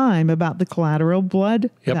long time about the collateral blood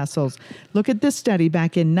vessels. Look at this study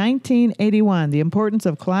back in 1981, the importance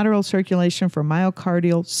of collateral circulation for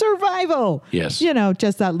myocardial survival. Yes.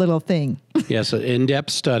 Just that little thing. Yes, an in-depth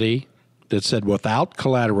study that said without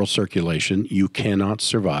collateral circulation, you cannot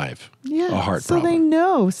survive a heart problem. So they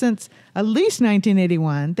know since at least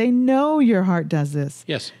 1981, they know your heart does this.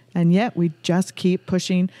 Yes. And yet we just keep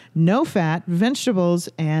pushing no fat, vegetables,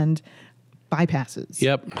 and bypasses.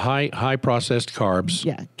 Yep. High processed carbs.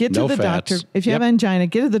 Yeah. Get to no the fats. doctor. If you have angina,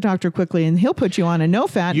 get to the doctor quickly, and he'll put you on a no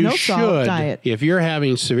fat, no salt diet. If you're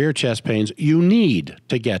having severe chest pains, you need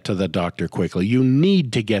to get to the doctor quickly. You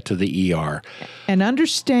need to get to the ER. And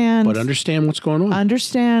understand. But understand what's going on.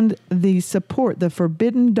 Understand the support, the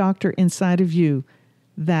forbidden doctor inside of you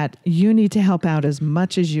that you need to help out as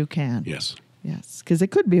much as you can. Yes. Yes, because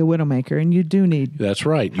it could be a widowmaker, and you do need. That's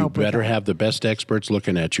right. You better have the best experts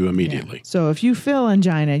looking at you immediately. Yeah. So if you feel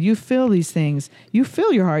angina, you feel these things, you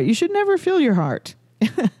feel your heart. You should never feel your heart.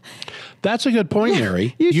 That's a good point,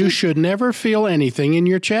 Mary. You should never feel anything in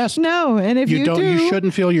your chest. No, and if you do, you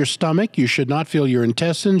shouldn't feel your stomach. You should not feel your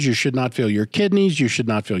intestines. You should not feel your kidneys. You should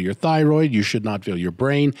not feel your thyroid. You should not feel your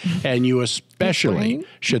brain, and you especially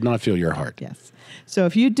should not feel your heart. Yes. So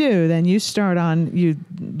if you do, then you start on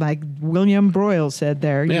like William Broyle said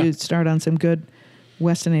there. Yeah. You start on some good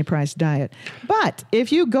Weston A. Price diet. But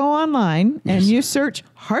if you go online and you search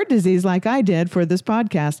heart disease like I did for this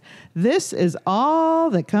podcast, this is all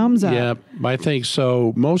that comes up. Yeah, I think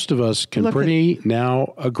so. Most of us can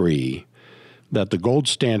now agree that the gold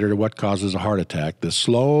standard of what causes a heart attack, the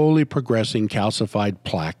slowly progressing calcified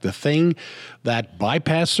plaque, the thing that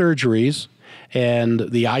bypassed surgeries, and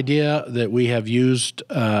the idea that we have used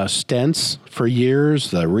stents for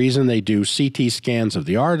years, the reason they do CT scans of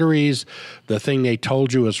the arteries, the thing they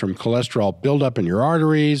told you is from cholesterol buildup in your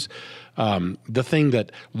arteries, the thing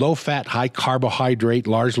that low-fat, high-carbohydrate,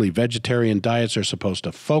 largely vegetarian diets are supposed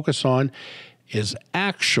to focus on is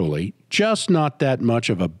actually just not that much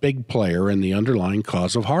of a big player in the underlying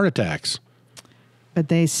cause of heart attacks. But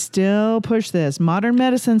they still push this. Modern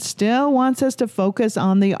medicine still wants us to focus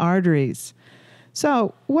on the arteries.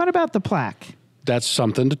 So what about the plaque? That's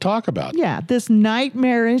something to talk about. Yeah, this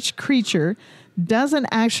nightmarish creature doesn't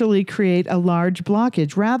actually create a large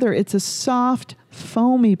blockage. Rather, it's a soft,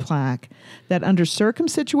 foamy plaque that under certain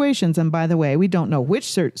situations, and by the way, we don't know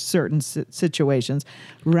which certain situations,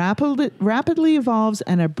 rapidly evolves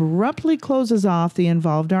and abruptly closes off the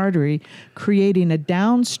involved artery, creating a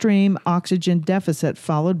downstream oxygen deficit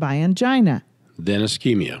followed by angina. Then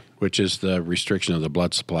ischemia, which is the restriction of the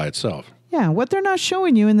blood supply itself. Yeah, what they're not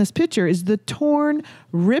showing you in this picture is the torn,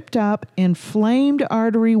 ripped up, inflamed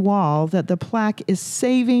artery wall that the plaque is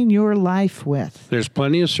saving your life with. There's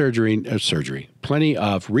plenty of plenty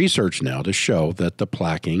of research now to show that the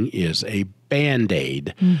plaquing is a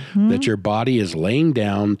Band-Aid, that your body is laying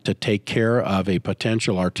down to take care of a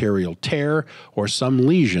potential arterial tear or some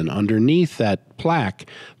lesion underneath that plaque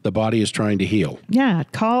the body is trying to heal. Yeah,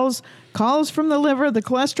 it calls from the liver, the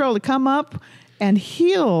cholesterol to come up and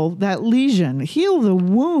heal that lesion, heal the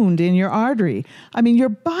wound in your artery. I mean, your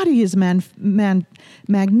body is magnificent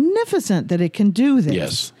that it can do this.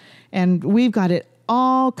 Yes. And we've got it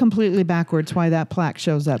all completely backwards why that plaque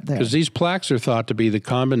shows up there. Because these plaques are thought to be the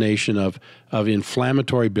combination of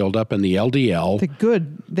inflammatory buildup and the LDL. The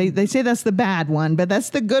good. They say that's the bad one, but that's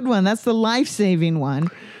the good one. That's the life-saving one.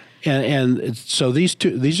 And so these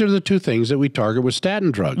are the two things that we target with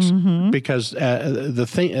statin drugs, because the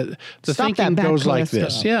thinking goes like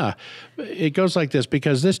this. Yeah, it goes like this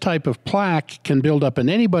because this type of plaque can build up in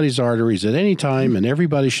anybody's arteries at any time, and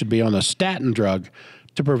everybody should be on a statin drug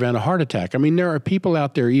to prevent a heart attack. I mean, there are people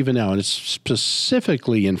out there even now, and it's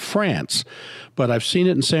specifically in France, but I've seen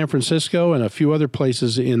it in San Francisco and a few other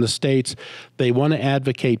places in the States. They want to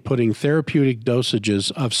advocate putting therapeutic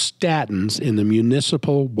dosages of statins in the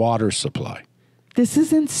municipal water supply. This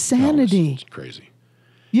is insanity. It's crazy.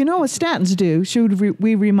 You know what statins do? Should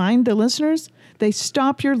we remind the listeners? They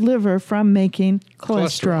stop your liver from making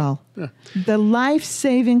cholesterol. Yeah. The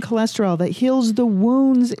life-saving cholesterol that heals the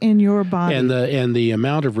wounds in your body. And the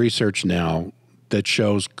amount of research now that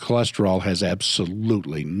shows cholesterol has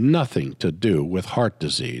absolutely nothing to do with heart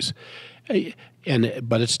disease.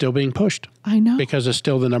 But it's still being pushed. I know. Because it's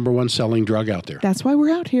still the number one selling drug out there. That's why we're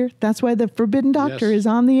out here. That's why the Forbidden Doctor is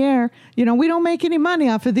on the air. You know, we don't make any money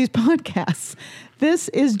off of these podcasts. This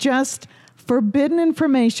is just forbidden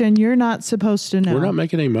information you're not supposed to know. We're not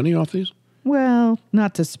making any money off these? Well,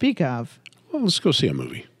 not to speak of. Well, let's go see a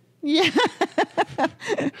movie. Yeah. A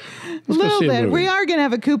little bit. We are going to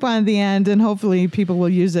have a coupon at the end, and hopefully people will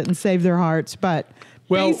use it and save their hearts. But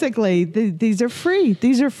basically, these are free.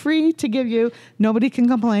 These are free to give you. Nobody can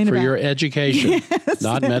complain about. For your education,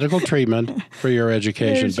 not medical treatment, for your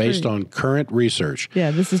education based on current research.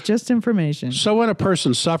 Yeah, this is just information. So when a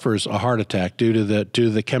person suffers a heart attack due to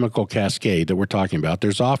the chemical cascade that we're talking about,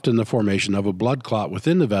 there's often the formation of a blood clot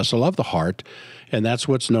within the vessel of the heart, and that's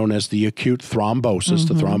what's known as the acute thrombosis.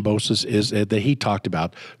 The thrombosis is that he talked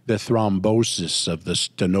about the thrombosis of the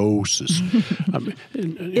stenosis.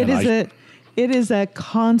 It is a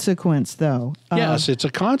consequence, though. Yes, it's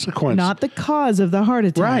a consequence. Not the cause of the heart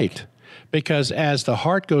attack. Right. Because as the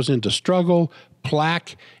heart goes into struggle,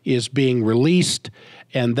 plaque is being released,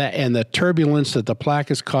 and the turbulence that the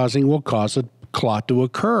plaque is causing will cause a clot to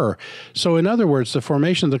occur. So in other words, the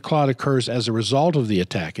formation of the clot occurs as a result of the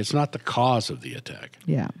attack. It's not the cause of the attack.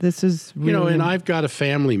 Yeah, this is really... You know, and I've got a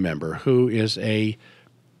family member who is a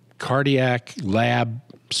cardiac lab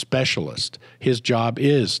specialist. His job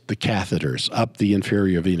is the catheters up the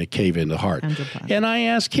inferior vena cava in the heart. And I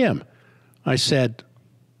asked him, I said,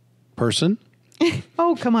 person,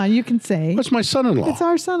 Oh, come on. You can say. That's my son-in-law. It's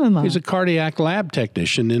our son-in-law. He's a cardiac lab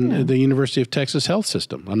technician in the University of Texas Health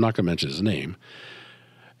System. I'm not going to mention his name.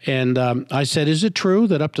 And I said, is it true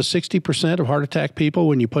that up to 60% of heart attack people,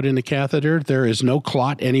 when you put in a catheter, there is no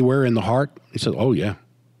clot anywhere in the heart? He said, oh, yeah.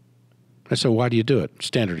 I said, why do you do it?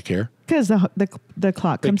 Standard of care. Because the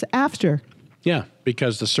clot comes after. Yeah,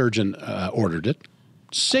 because the surgeon ordered it.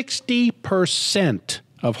 60%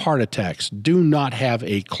 of heart attacks do not have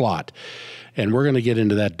a clot. And we're going to get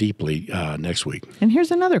into that deeply next week. And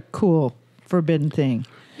here's another cool forbidden thing.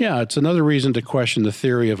 Yeah, it's another reason to question the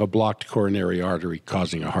theory of a blocked coronary artery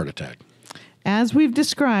causing a heart attack. As we've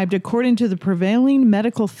described, according to the prevailing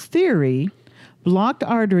medical theory, blocked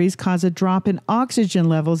arteries cause a drop in oxygen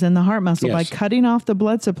levels in the heart muscle by cutting off the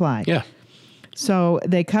blood supply. Yeah. So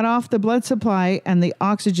they cut off the blood supply and the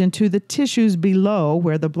oxygen to the tissues below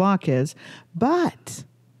where the block is. But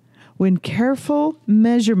when careful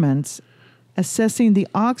measurements assessing the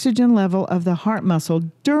oxygen level of the heart muscle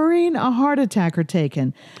during a heart attack are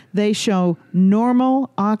taken, they show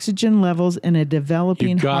normal oxygen levels in a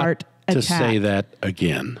developing heart attack. To say that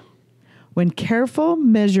again. When careful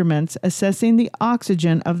measurements assessing the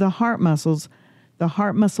oxygen of the heart muscle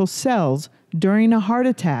cells during a heart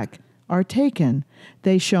attack are taken,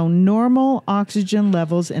 they show normal oxygen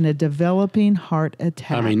levels in a developing heart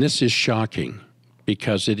attack. I mean, this is shocking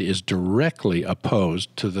because it is directly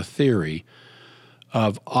opposed to the theory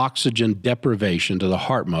of oxygen deprivation to the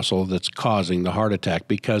heart muscle that's causing the heart attack,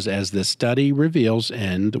 because as the study reveals,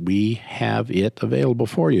 and we have it available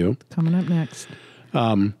for you. Coming up next.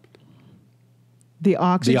 The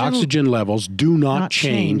oxygen levels do not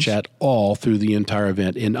change at all through the entire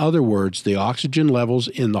event. In other words, the oxygen levels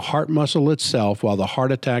in the heart muscle itself while the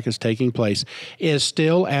heart attack is taking place is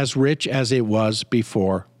still as rich as it was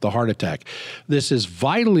before the heart attack. This is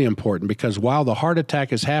vitally important because while the heart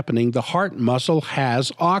attack is happening, the heart muscle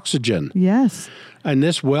has oxygen. Yes. And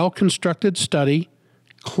this well-constructed study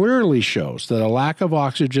clearly shows that a lack of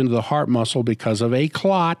oxygen to the heart muscle because of a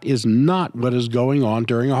clot is not what is going on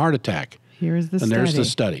during a heart attack. Here is the study. And there's the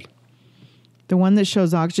study. The one that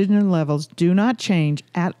shows oxygen levels do not change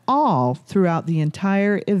at all throughout the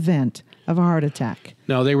entire event of a heart attack.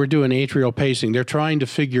 Now, they were doing atrial pacing. They're trying to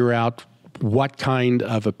figure out what kind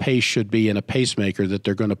of a pace should be in a pacemaker that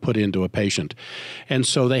they're going to put into a patient. And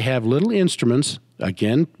so they have little instruments,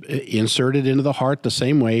 again, inserted into the heart the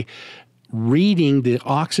same way, reading the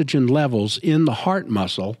oxygen levels in the heart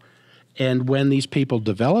muscle. And when these people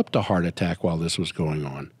developed a heart attack while this was going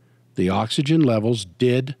on, the oxygen levels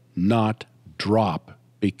did not drop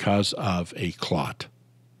because of a clot.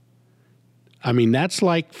 I mean, that's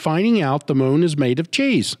like finding out the moon is made of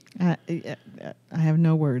cheese. I have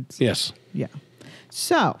no words. Yes. Yeah.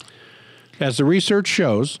 So, as the research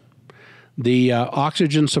shows, the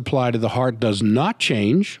oxygen supply to the heart does not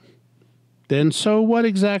change. Then so what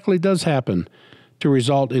exactly does happen to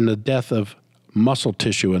result in the death of muscle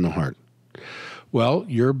tissue in the heart? Well,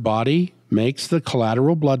 your body makes the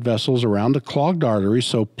collateral blood vessels around the clogged arteries,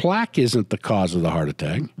 so plaque isn't the cause of the heart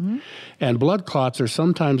attack. Mm-hmm. And blood clots are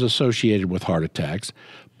sometimes associated with heart attacks,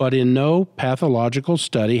 but in no pathological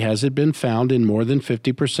study has it been found in more than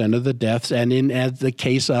 50% of the deaths. And in the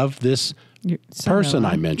case of this person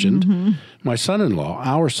I mentioned, my son-in-law,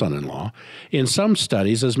 our son-in-law, in some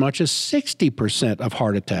studies, as much as 60% of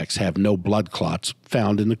heart attacks have no blood clots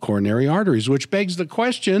found in the coronary arteries, which begs the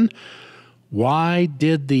question, why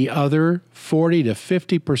did the other 40 to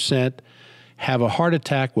 50% have a heart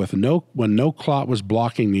attack when no clot was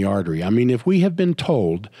blocking the artery? I mean, if we have been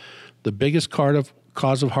told the biggest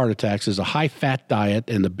cause of heart attacks is a high-fat diet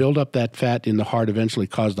and the buildup that fat in the heart eventually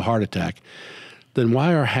caused the heart attack, then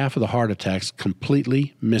why are half of the heart attacks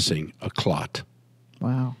completely missing a clot?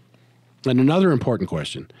 Wow. And another important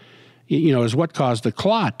question, is what caused the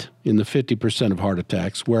clot in the 50% of heart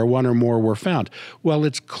attacks where one or more were found? Well,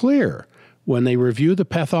 it's clear when they review the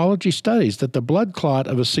pathology studies that the blood clot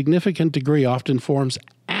of a significant degree often forms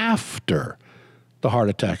after the heart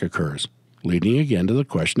attack occurs, leading again to the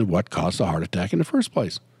question of what caused the heart attack in the first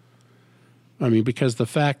place. I mean, because the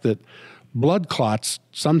fact that blood clots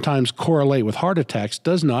sometimes correlate with heart attacks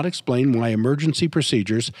does not explain why emergency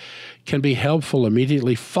procedures can be helpful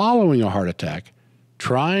immediately following a heart attack,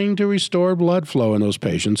 trying to restore blood flow in those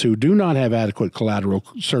patients who do not have adequate collateral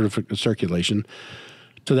circulation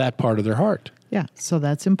to that part of their heart. Yeah, so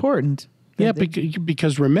that's important. Yeah,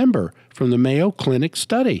 because remember from the Mayo Clinic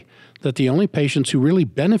study that the only patients who really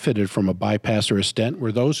benefited from a bypass or a stent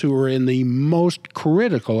were those who were in the most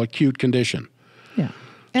critical acute condition. Yeah.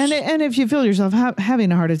 And if you feel yourself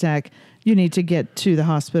having a heart attack, you need to get to the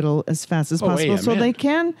hospital as fast as possible. So they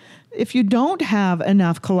can, if you don't have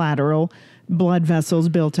enough collateral, blood vessels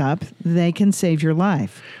built up, they can save your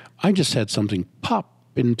life. I just had something pop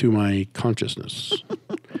into my consciousness.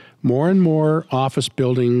 More and more office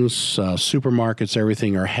buildings, supermarkets,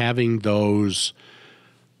 everything are having those,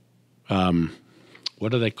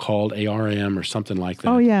 what are they called? ARM or something like that.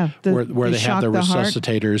 Oh, yeah. Where they have the heart.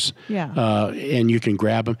 resuscitators. Yeah. And you can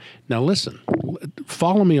grab them. Now, listen,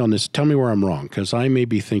 follow me on this. Tell me where I'm wrong, because I may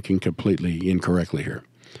be thinking completely incorrectly here,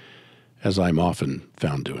 as I'm often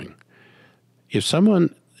found doing. If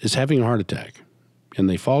someone is having a heart attack and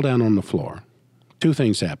they fall down on the floor, two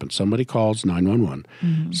things happen. Somebody calls 911.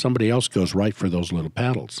 Mm-hmm. Somebody else goes right for those little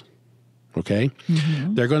paddles. Okay?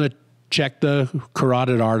 Mm-hmm. They're going to check the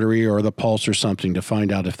carotid artery or the pulse or something to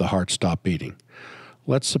find out if the heart stopped beating.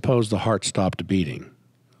 Let's suppose the heart stopped beating.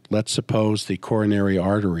 Let's suppose the coronary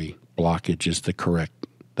artery blockage is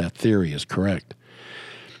that theory is correct.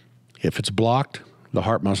 If it's blocked, the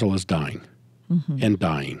heart muscle is dying and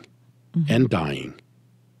dying and dying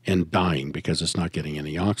and dying because it's not getting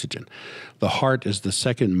any oxygen. The heart is the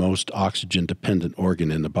second most oxygen-dependent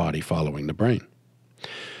organ in the body following the brain.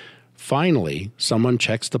 Finally, someone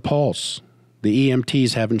checks the pulse. The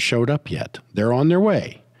EMTs haven't showed up yet. They're on their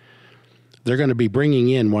way. They're going to be bringing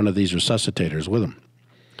in one of these resuscitators with them.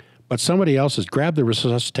 But somebody else has grabbed the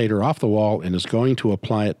resuscitator off the wall and is going to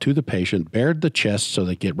apply it to the patient, bared the chest so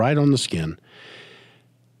they get right on the skin.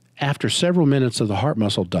 After several minutes of the heart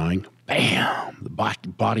muscle dying, bam, the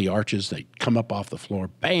body arches, they come up off the floor,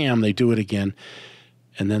 bam, they do it again,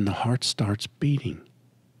 and then the heart starts beating.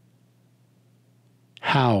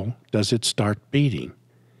 How does it start beating?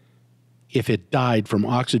 If it died from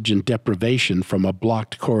oxygen deprivation from a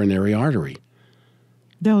blocked coronary artery.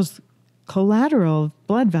 Those collateral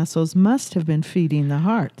blood vessels must have been feeding the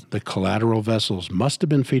heart. The collateral vessels must have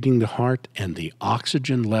been feeding the heart, and the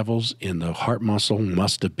oxygen levels in the heart muscle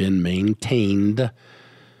must have been maintained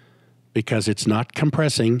because it's not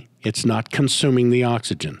compressing, it's not consuming the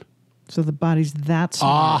oxygen. So the body's that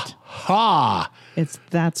smart. Aha! It's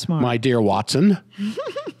that smart. My dear Watson,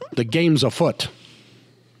 the game's afoot.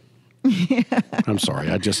 Yeah. I'm sorry,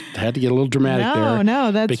 I just had to get a little dramatic there.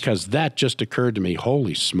 No, that's... because that just occurred to me.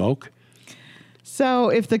 Holy smoke. So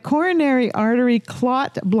if the coronary artery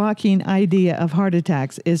clot blocking idea of heart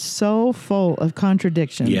attacks is so full of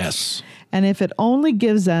contradictions, yes, and if it only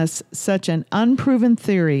gives us such an unproven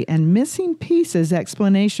theory and missing pieces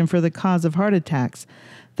explanation for the cause of heart attacks,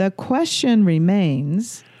 the question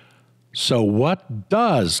remains... So what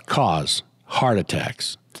does cause heart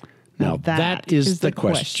attacks? Now that is the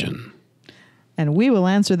question. And we will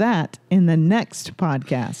answer that in the next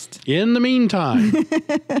podcast. In the meantime.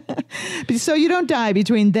 So you don't die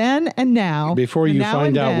between then and now. Before you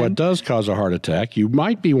find out what does cause a heart attack, you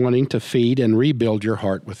might be wanting to feed and rebuild your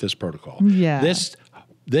heart with this protocol. Yeah.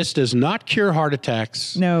 This does not cure heart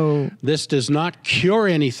attacks. No. This does not cure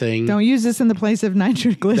anything. Don't use this in the place of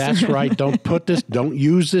nitroglycerin. That's right. Don't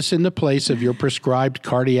use this in the place of your prescribed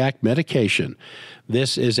cardiac medication.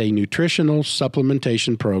 This is a nutritional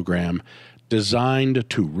supplementation program designed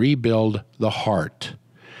to rebuild the heart.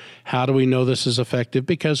 How do we know this is effective?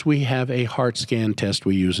 Because we have a heart scan test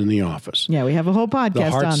we use in the office. Yeah, we have a whole podcast on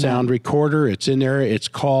that. The heart sound recorder, it's in there. It's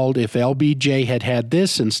called, if LBJ had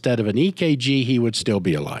this instead of an EKG, he would still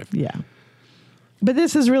be alive. Yeah. But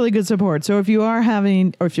this is really good support. So if you are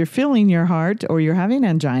having, or if you're feeling your heart or you're having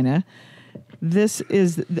angina, this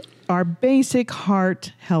is our basic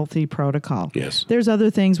heart healthy protocol. Yes. There's other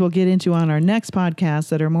things we'll get into on our next podcast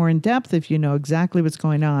that are more in depth if you know exactly what's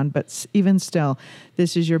going on. But even still,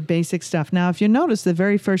 this is your basic stuff. Now, if you notice, the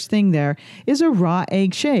very first thing there is a raw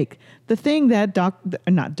egg shake. The thing that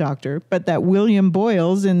that William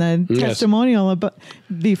Boyles in the testimonial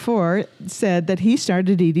before said that he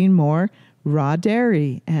started eating more raw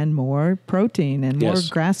dairy and more protein and more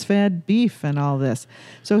grass-fed beef and all this.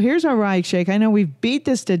 So here's our raw egg shake. I know we've beat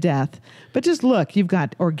this to death, but just look, you've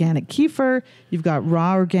got organic kefir, you've got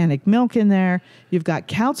raw organic milk in there, you've got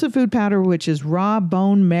calcium food powder, which is raw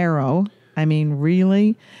bone marrow. I mean,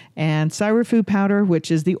 really? And Syra food powder, which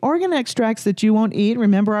is the organ extracts that you won't eat.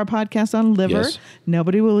 Remember our podcast on liver? Yes.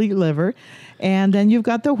 Nobody will eat liver. And then you've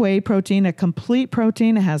got the whey protein, a complete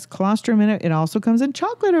protein. It has colostrum in it. It also comes in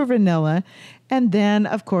chocolate or vanilla. And then,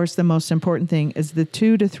 of course, the most important thing is the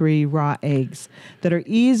 2 to 3 raw eggs that are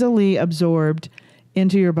easily absorbed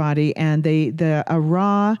into your body. And a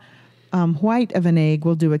raw white of an egg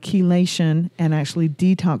will do a chelation and actually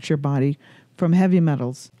detox your body from heavy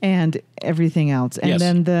metals and everything else. And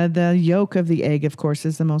then the yolk of the egg, of course,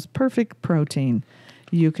 is the most perfect protein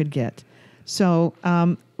you could get. So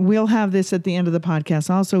we'll have this at the end of the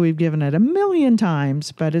podcast. Also, we've given it 1 million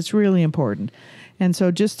times, but it's really important. And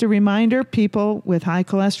so just a reminder, people with high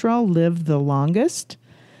cholesterol live the longest.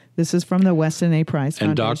 This is from the Weston A. Price Foundation.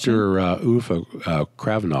 And Dr. Ufa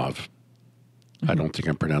Kravinov, I don't think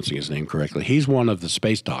I'm pronouncing his name correctly. He's one of the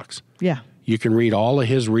space docs. Yeah. You can read all of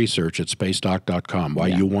his research at spacedoc.com. Why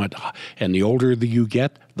you want, and the older that you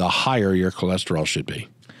get, the higher your cholesterol should be.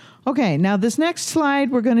 Okay, now this next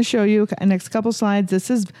slide we're going to show you, next couple slides,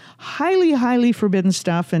 this is highly, highly forbidden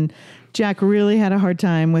stuff, and Jack really had a hard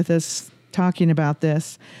time with us talking about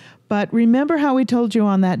this. But remember how we told you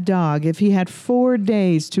on that dog, if he had 4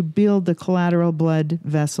 days to build the collateral blood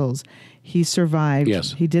vessels, he survived.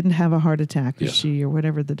 Yes. He didn't have a heart attack, or yes. she, or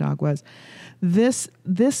whatever the dog was. This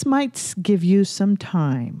might give you some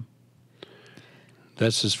time.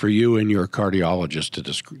 This is for you and your cardiologist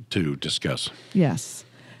to discuss. Yes.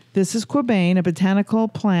 This is quabain, a botanical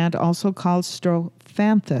plant also called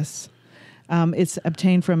strophanthus. It's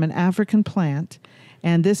obtained from an African plant.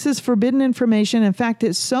 And this is forbidden information. In fact,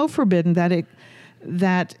 it's so forbidden that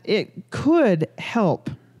it could help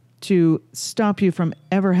to stop you from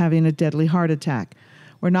ever having a deadly heart attack.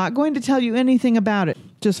 We're not going to tell you anything about it.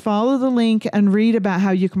 Just follow the link and read about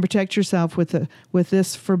how you can protect yourself with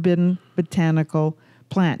this forbidden botanical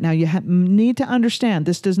plant. Now, you need to understand,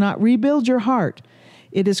 this does not rebuild your heart.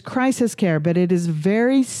 It is crisis care, but it is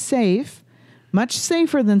very safe, much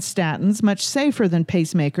safer than statins, much safer than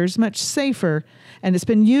pacemakers, much safer, and it's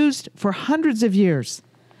been used for hundreds of years.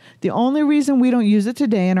 The only reason we don't use it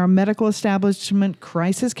today in our medical establishment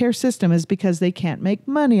crisis care system is because they can't make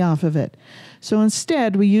money off of it. So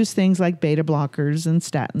instead, we use things like beta blockers and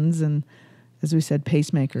statins and, as we said,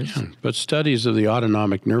 pacemakers. Yeah, but studies of the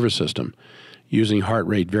autonomic nervous system using heart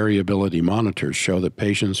rate variability monitors show that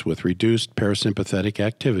patients with reduced parasympathetic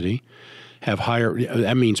activity have higher,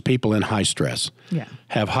 that means people in high stress,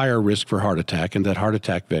 have higher risk for heart attack, and that heart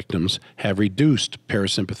attack victims have reduced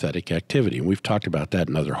parasympathetic activity. And we've talked about that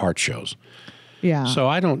in other heart shows. Yeah. So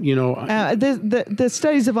I don't, the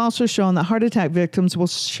studies have also shown that heart attack victims will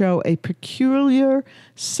show a peculiar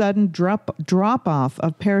sudden drop off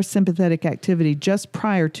of parasympathetic activity just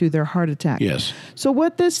prior to their heart attack. Yes. So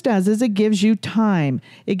what this does is it gives you time.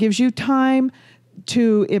 It gives you time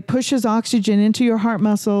it pushes oxygen into your heart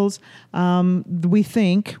muscles. We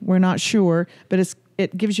think, we're not sure, but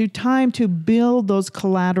it gives you time to build those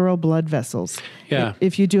collateral blood vessels. Yeah.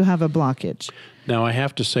 If you do have a blockage. Now, I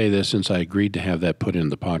have to say this since I agreed to have that put in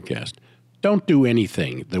the podcast. Don't do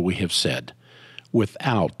anything that we have said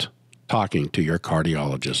without talking to your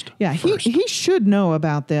cardiologist first. He should know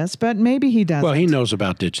about this, but maybe he doesn't. Well, he knows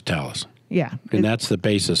about digitalis. Yeah. And that's the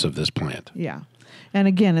basis of this plant. Yeah. And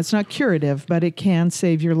again, it's not curative, but it can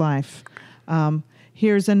save your life.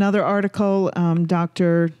 Here's another article,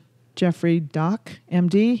 Dr. Jeffrey Dock,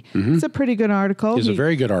 MD. Mm-hmm. It's a pretty good article. It's a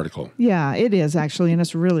very good article. Yeah, it is actually, and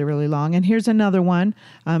it's really, really long. And here's another one,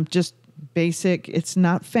 just basic. It's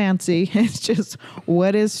not fancy. It's just,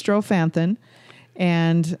 what is strophanthin?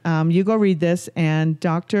 And you go read this, and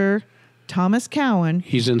Dr. Thomas Cowan.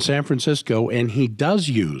 He's in San Francisco, and he does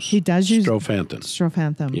use strophanthin.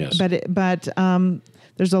 Strophanthin. Yes. But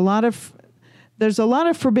there's a lot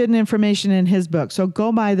of forbidden information in his book. So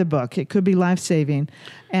go buy the book. It could be life-saving.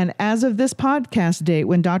 And as of this podcast date,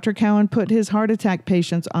 when Dr. Cowan put his heart attack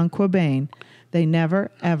patients on quabain, they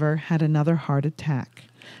never, ever had another heart attack.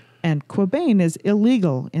 And quabain is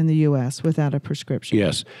illegal in the U.S. without a prescription.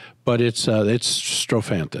 Yes, but it's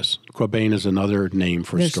strophanthus. Quabain is another name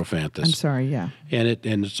for strophanthus. I'm sorry, yeah. And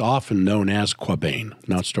it's often known as quabain,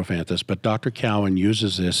 not strophanthus. But Dr. Cowan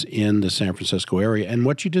uses this in the San Francisco area. And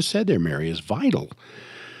what you just said there, Mary, is vital.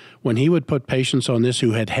 When he would put patients on this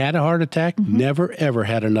who had a heart attack, never, ever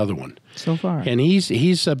had another one. So far. And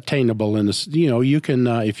he's obtainable in this, you can,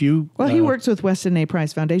 if you... Well, he works with Weston A.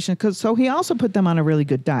 Price Foundation, so he also put them on a really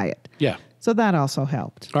good diet. Yeah. So that also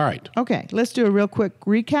helped. All right. Okay, let's do a real quick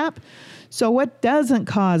recap. So what doesn't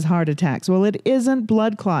cause heart attacks? Well, it isn't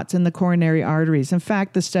blood clots in the coronary arteries. In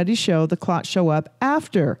fact, the studies show the clots show up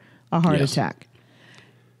after a heart attack.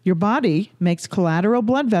 Your body makes collateral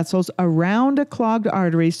blood vessels around a clogged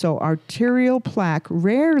artery, so arterial plaque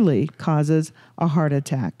rarely causes a heart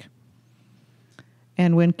attack.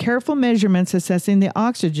 And when careful measurements assessing the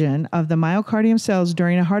oxygen of the myocardium cells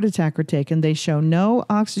during a heart attack are taken, they show no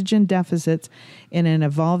oxygen deficits in an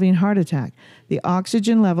evolving heart attack. The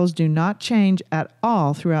oxygen levels do not change at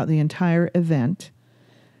all throughout the entire event.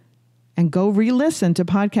 And go re-listen to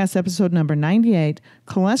podcast episode number 98,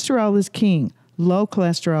 Cholesterol is King. Low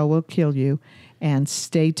cholesterol will kill you. And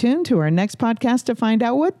stay tuned to our next podcast to find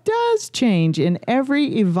out what does change in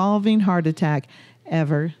every evolving heart attack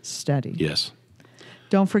ever studied. Yes.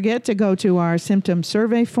 Don't forget to go to our symptom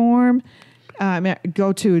survey form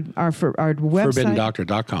Go to our website,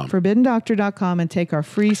 ForbiddenDoctor.com. ForbiddenDoctor.com, and take our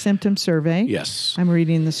free symptom survey. Yes. I'm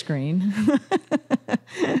reading the screen.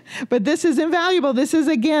 But this is invaluable. This is,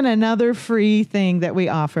 again, another free thing that we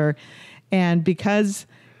offer. And because,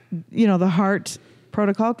 the heart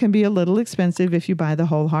protocol can be a little expensive if you buy the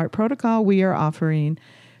whole heart protocol, we are offering,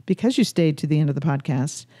 because you stayed to the end of the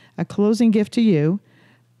podcast, a closing gift to you.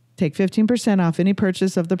 Take 15% off any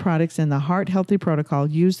purchase of the products in the Heart Healthy Protocol.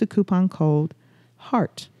 Use the coupon code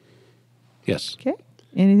HEART. Yes. Okay.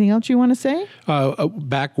 Anything else you want to say?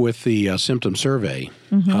 Back with the symptom survey.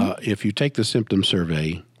 If you take the symptom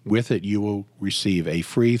survey, with it you will receive a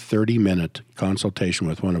free 30-minute consultation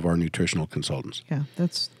with one of our nutritional consultants. Yeah,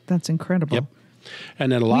 that's incredible. Yep.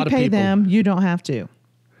 And then a lot of people... people... pay them. You don't have to.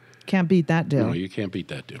 Can't beat that deal. No, you can't beat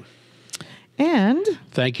that deal. And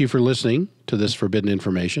thank you for listening to this Forbidden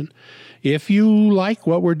Information. If you like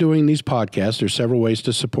what we're doing in these podcasts, there's several ways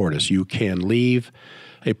to support us. You can leave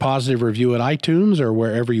a positive review at iTunes or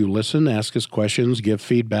wherever you listen, ask us questions, give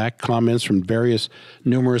feedback, comments from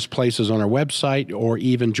numerous places on our website, or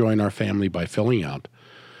even join our family by filling out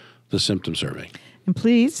the symptom survey. And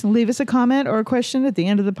please leave us a comment or a question at the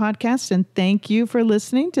end of the podcast. And thank you for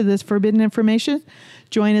listening to this Forbidden Information.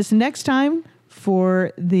 Join us next time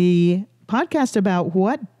for the podcast about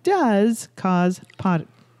what does cause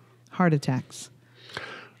heart attacks.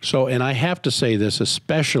 So, and I have to say this,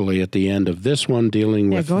 especially at the end of this one dealing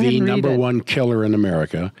with the number one killer in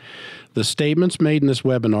America. The statements made in this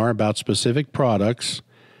webinar about specific products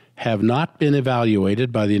have not been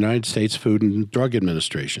evaluated by the United States Food and Drug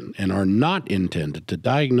Administration and are not intended to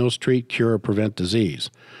diagnose, treat, cure, or prevent disease.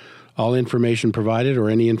 All information provided or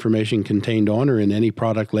any information contained on or in any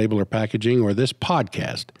product label or packaging or this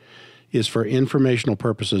podcast is for informational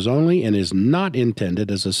purposes only and is not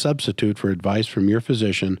intended as a substitute for advice from your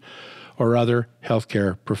physician or other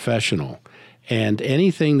healthcare professional. And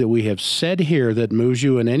anything that we have said here that moves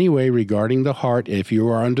you in any way regarding the heart, if you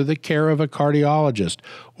are under the care of a cardiologist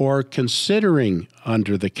or considering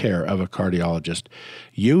under the care of a cardiologist,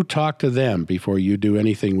 you talk to them before you do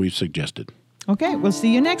anything we've suggested. Okay, we'll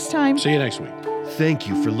see you next time. See you next week. Thank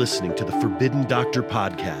you for listening to the Forbidden Doctor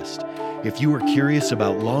podcast. If you are curious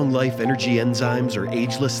about long-life energy enzymes or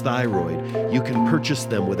ageless thyroid, you can purchase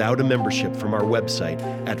them without a membership from our website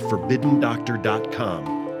at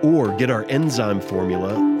ForbiddenDoctor.com or get our enzyme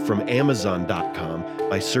formula from Amazon.com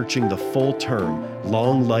by searching the full term,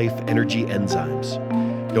 Long-Life Energy Enzymes.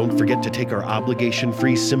 Don't forget to take our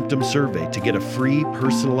obligation-free symptom survey to get a free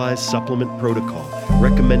personalized supplement protocol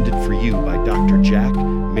recommended for you by Dr. Jack,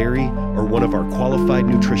 Mary, or one of our qualified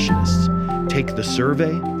nutritionists. Take the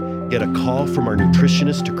survey, get a call from our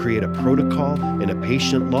nutritionist to create a protocol and a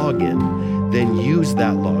patient login, then use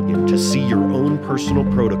that login to see your own personal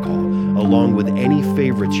protocol along with any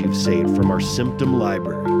favorites you've saved from our symptom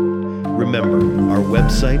library. Remember, our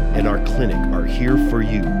website and our clinic are here for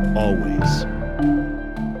you always.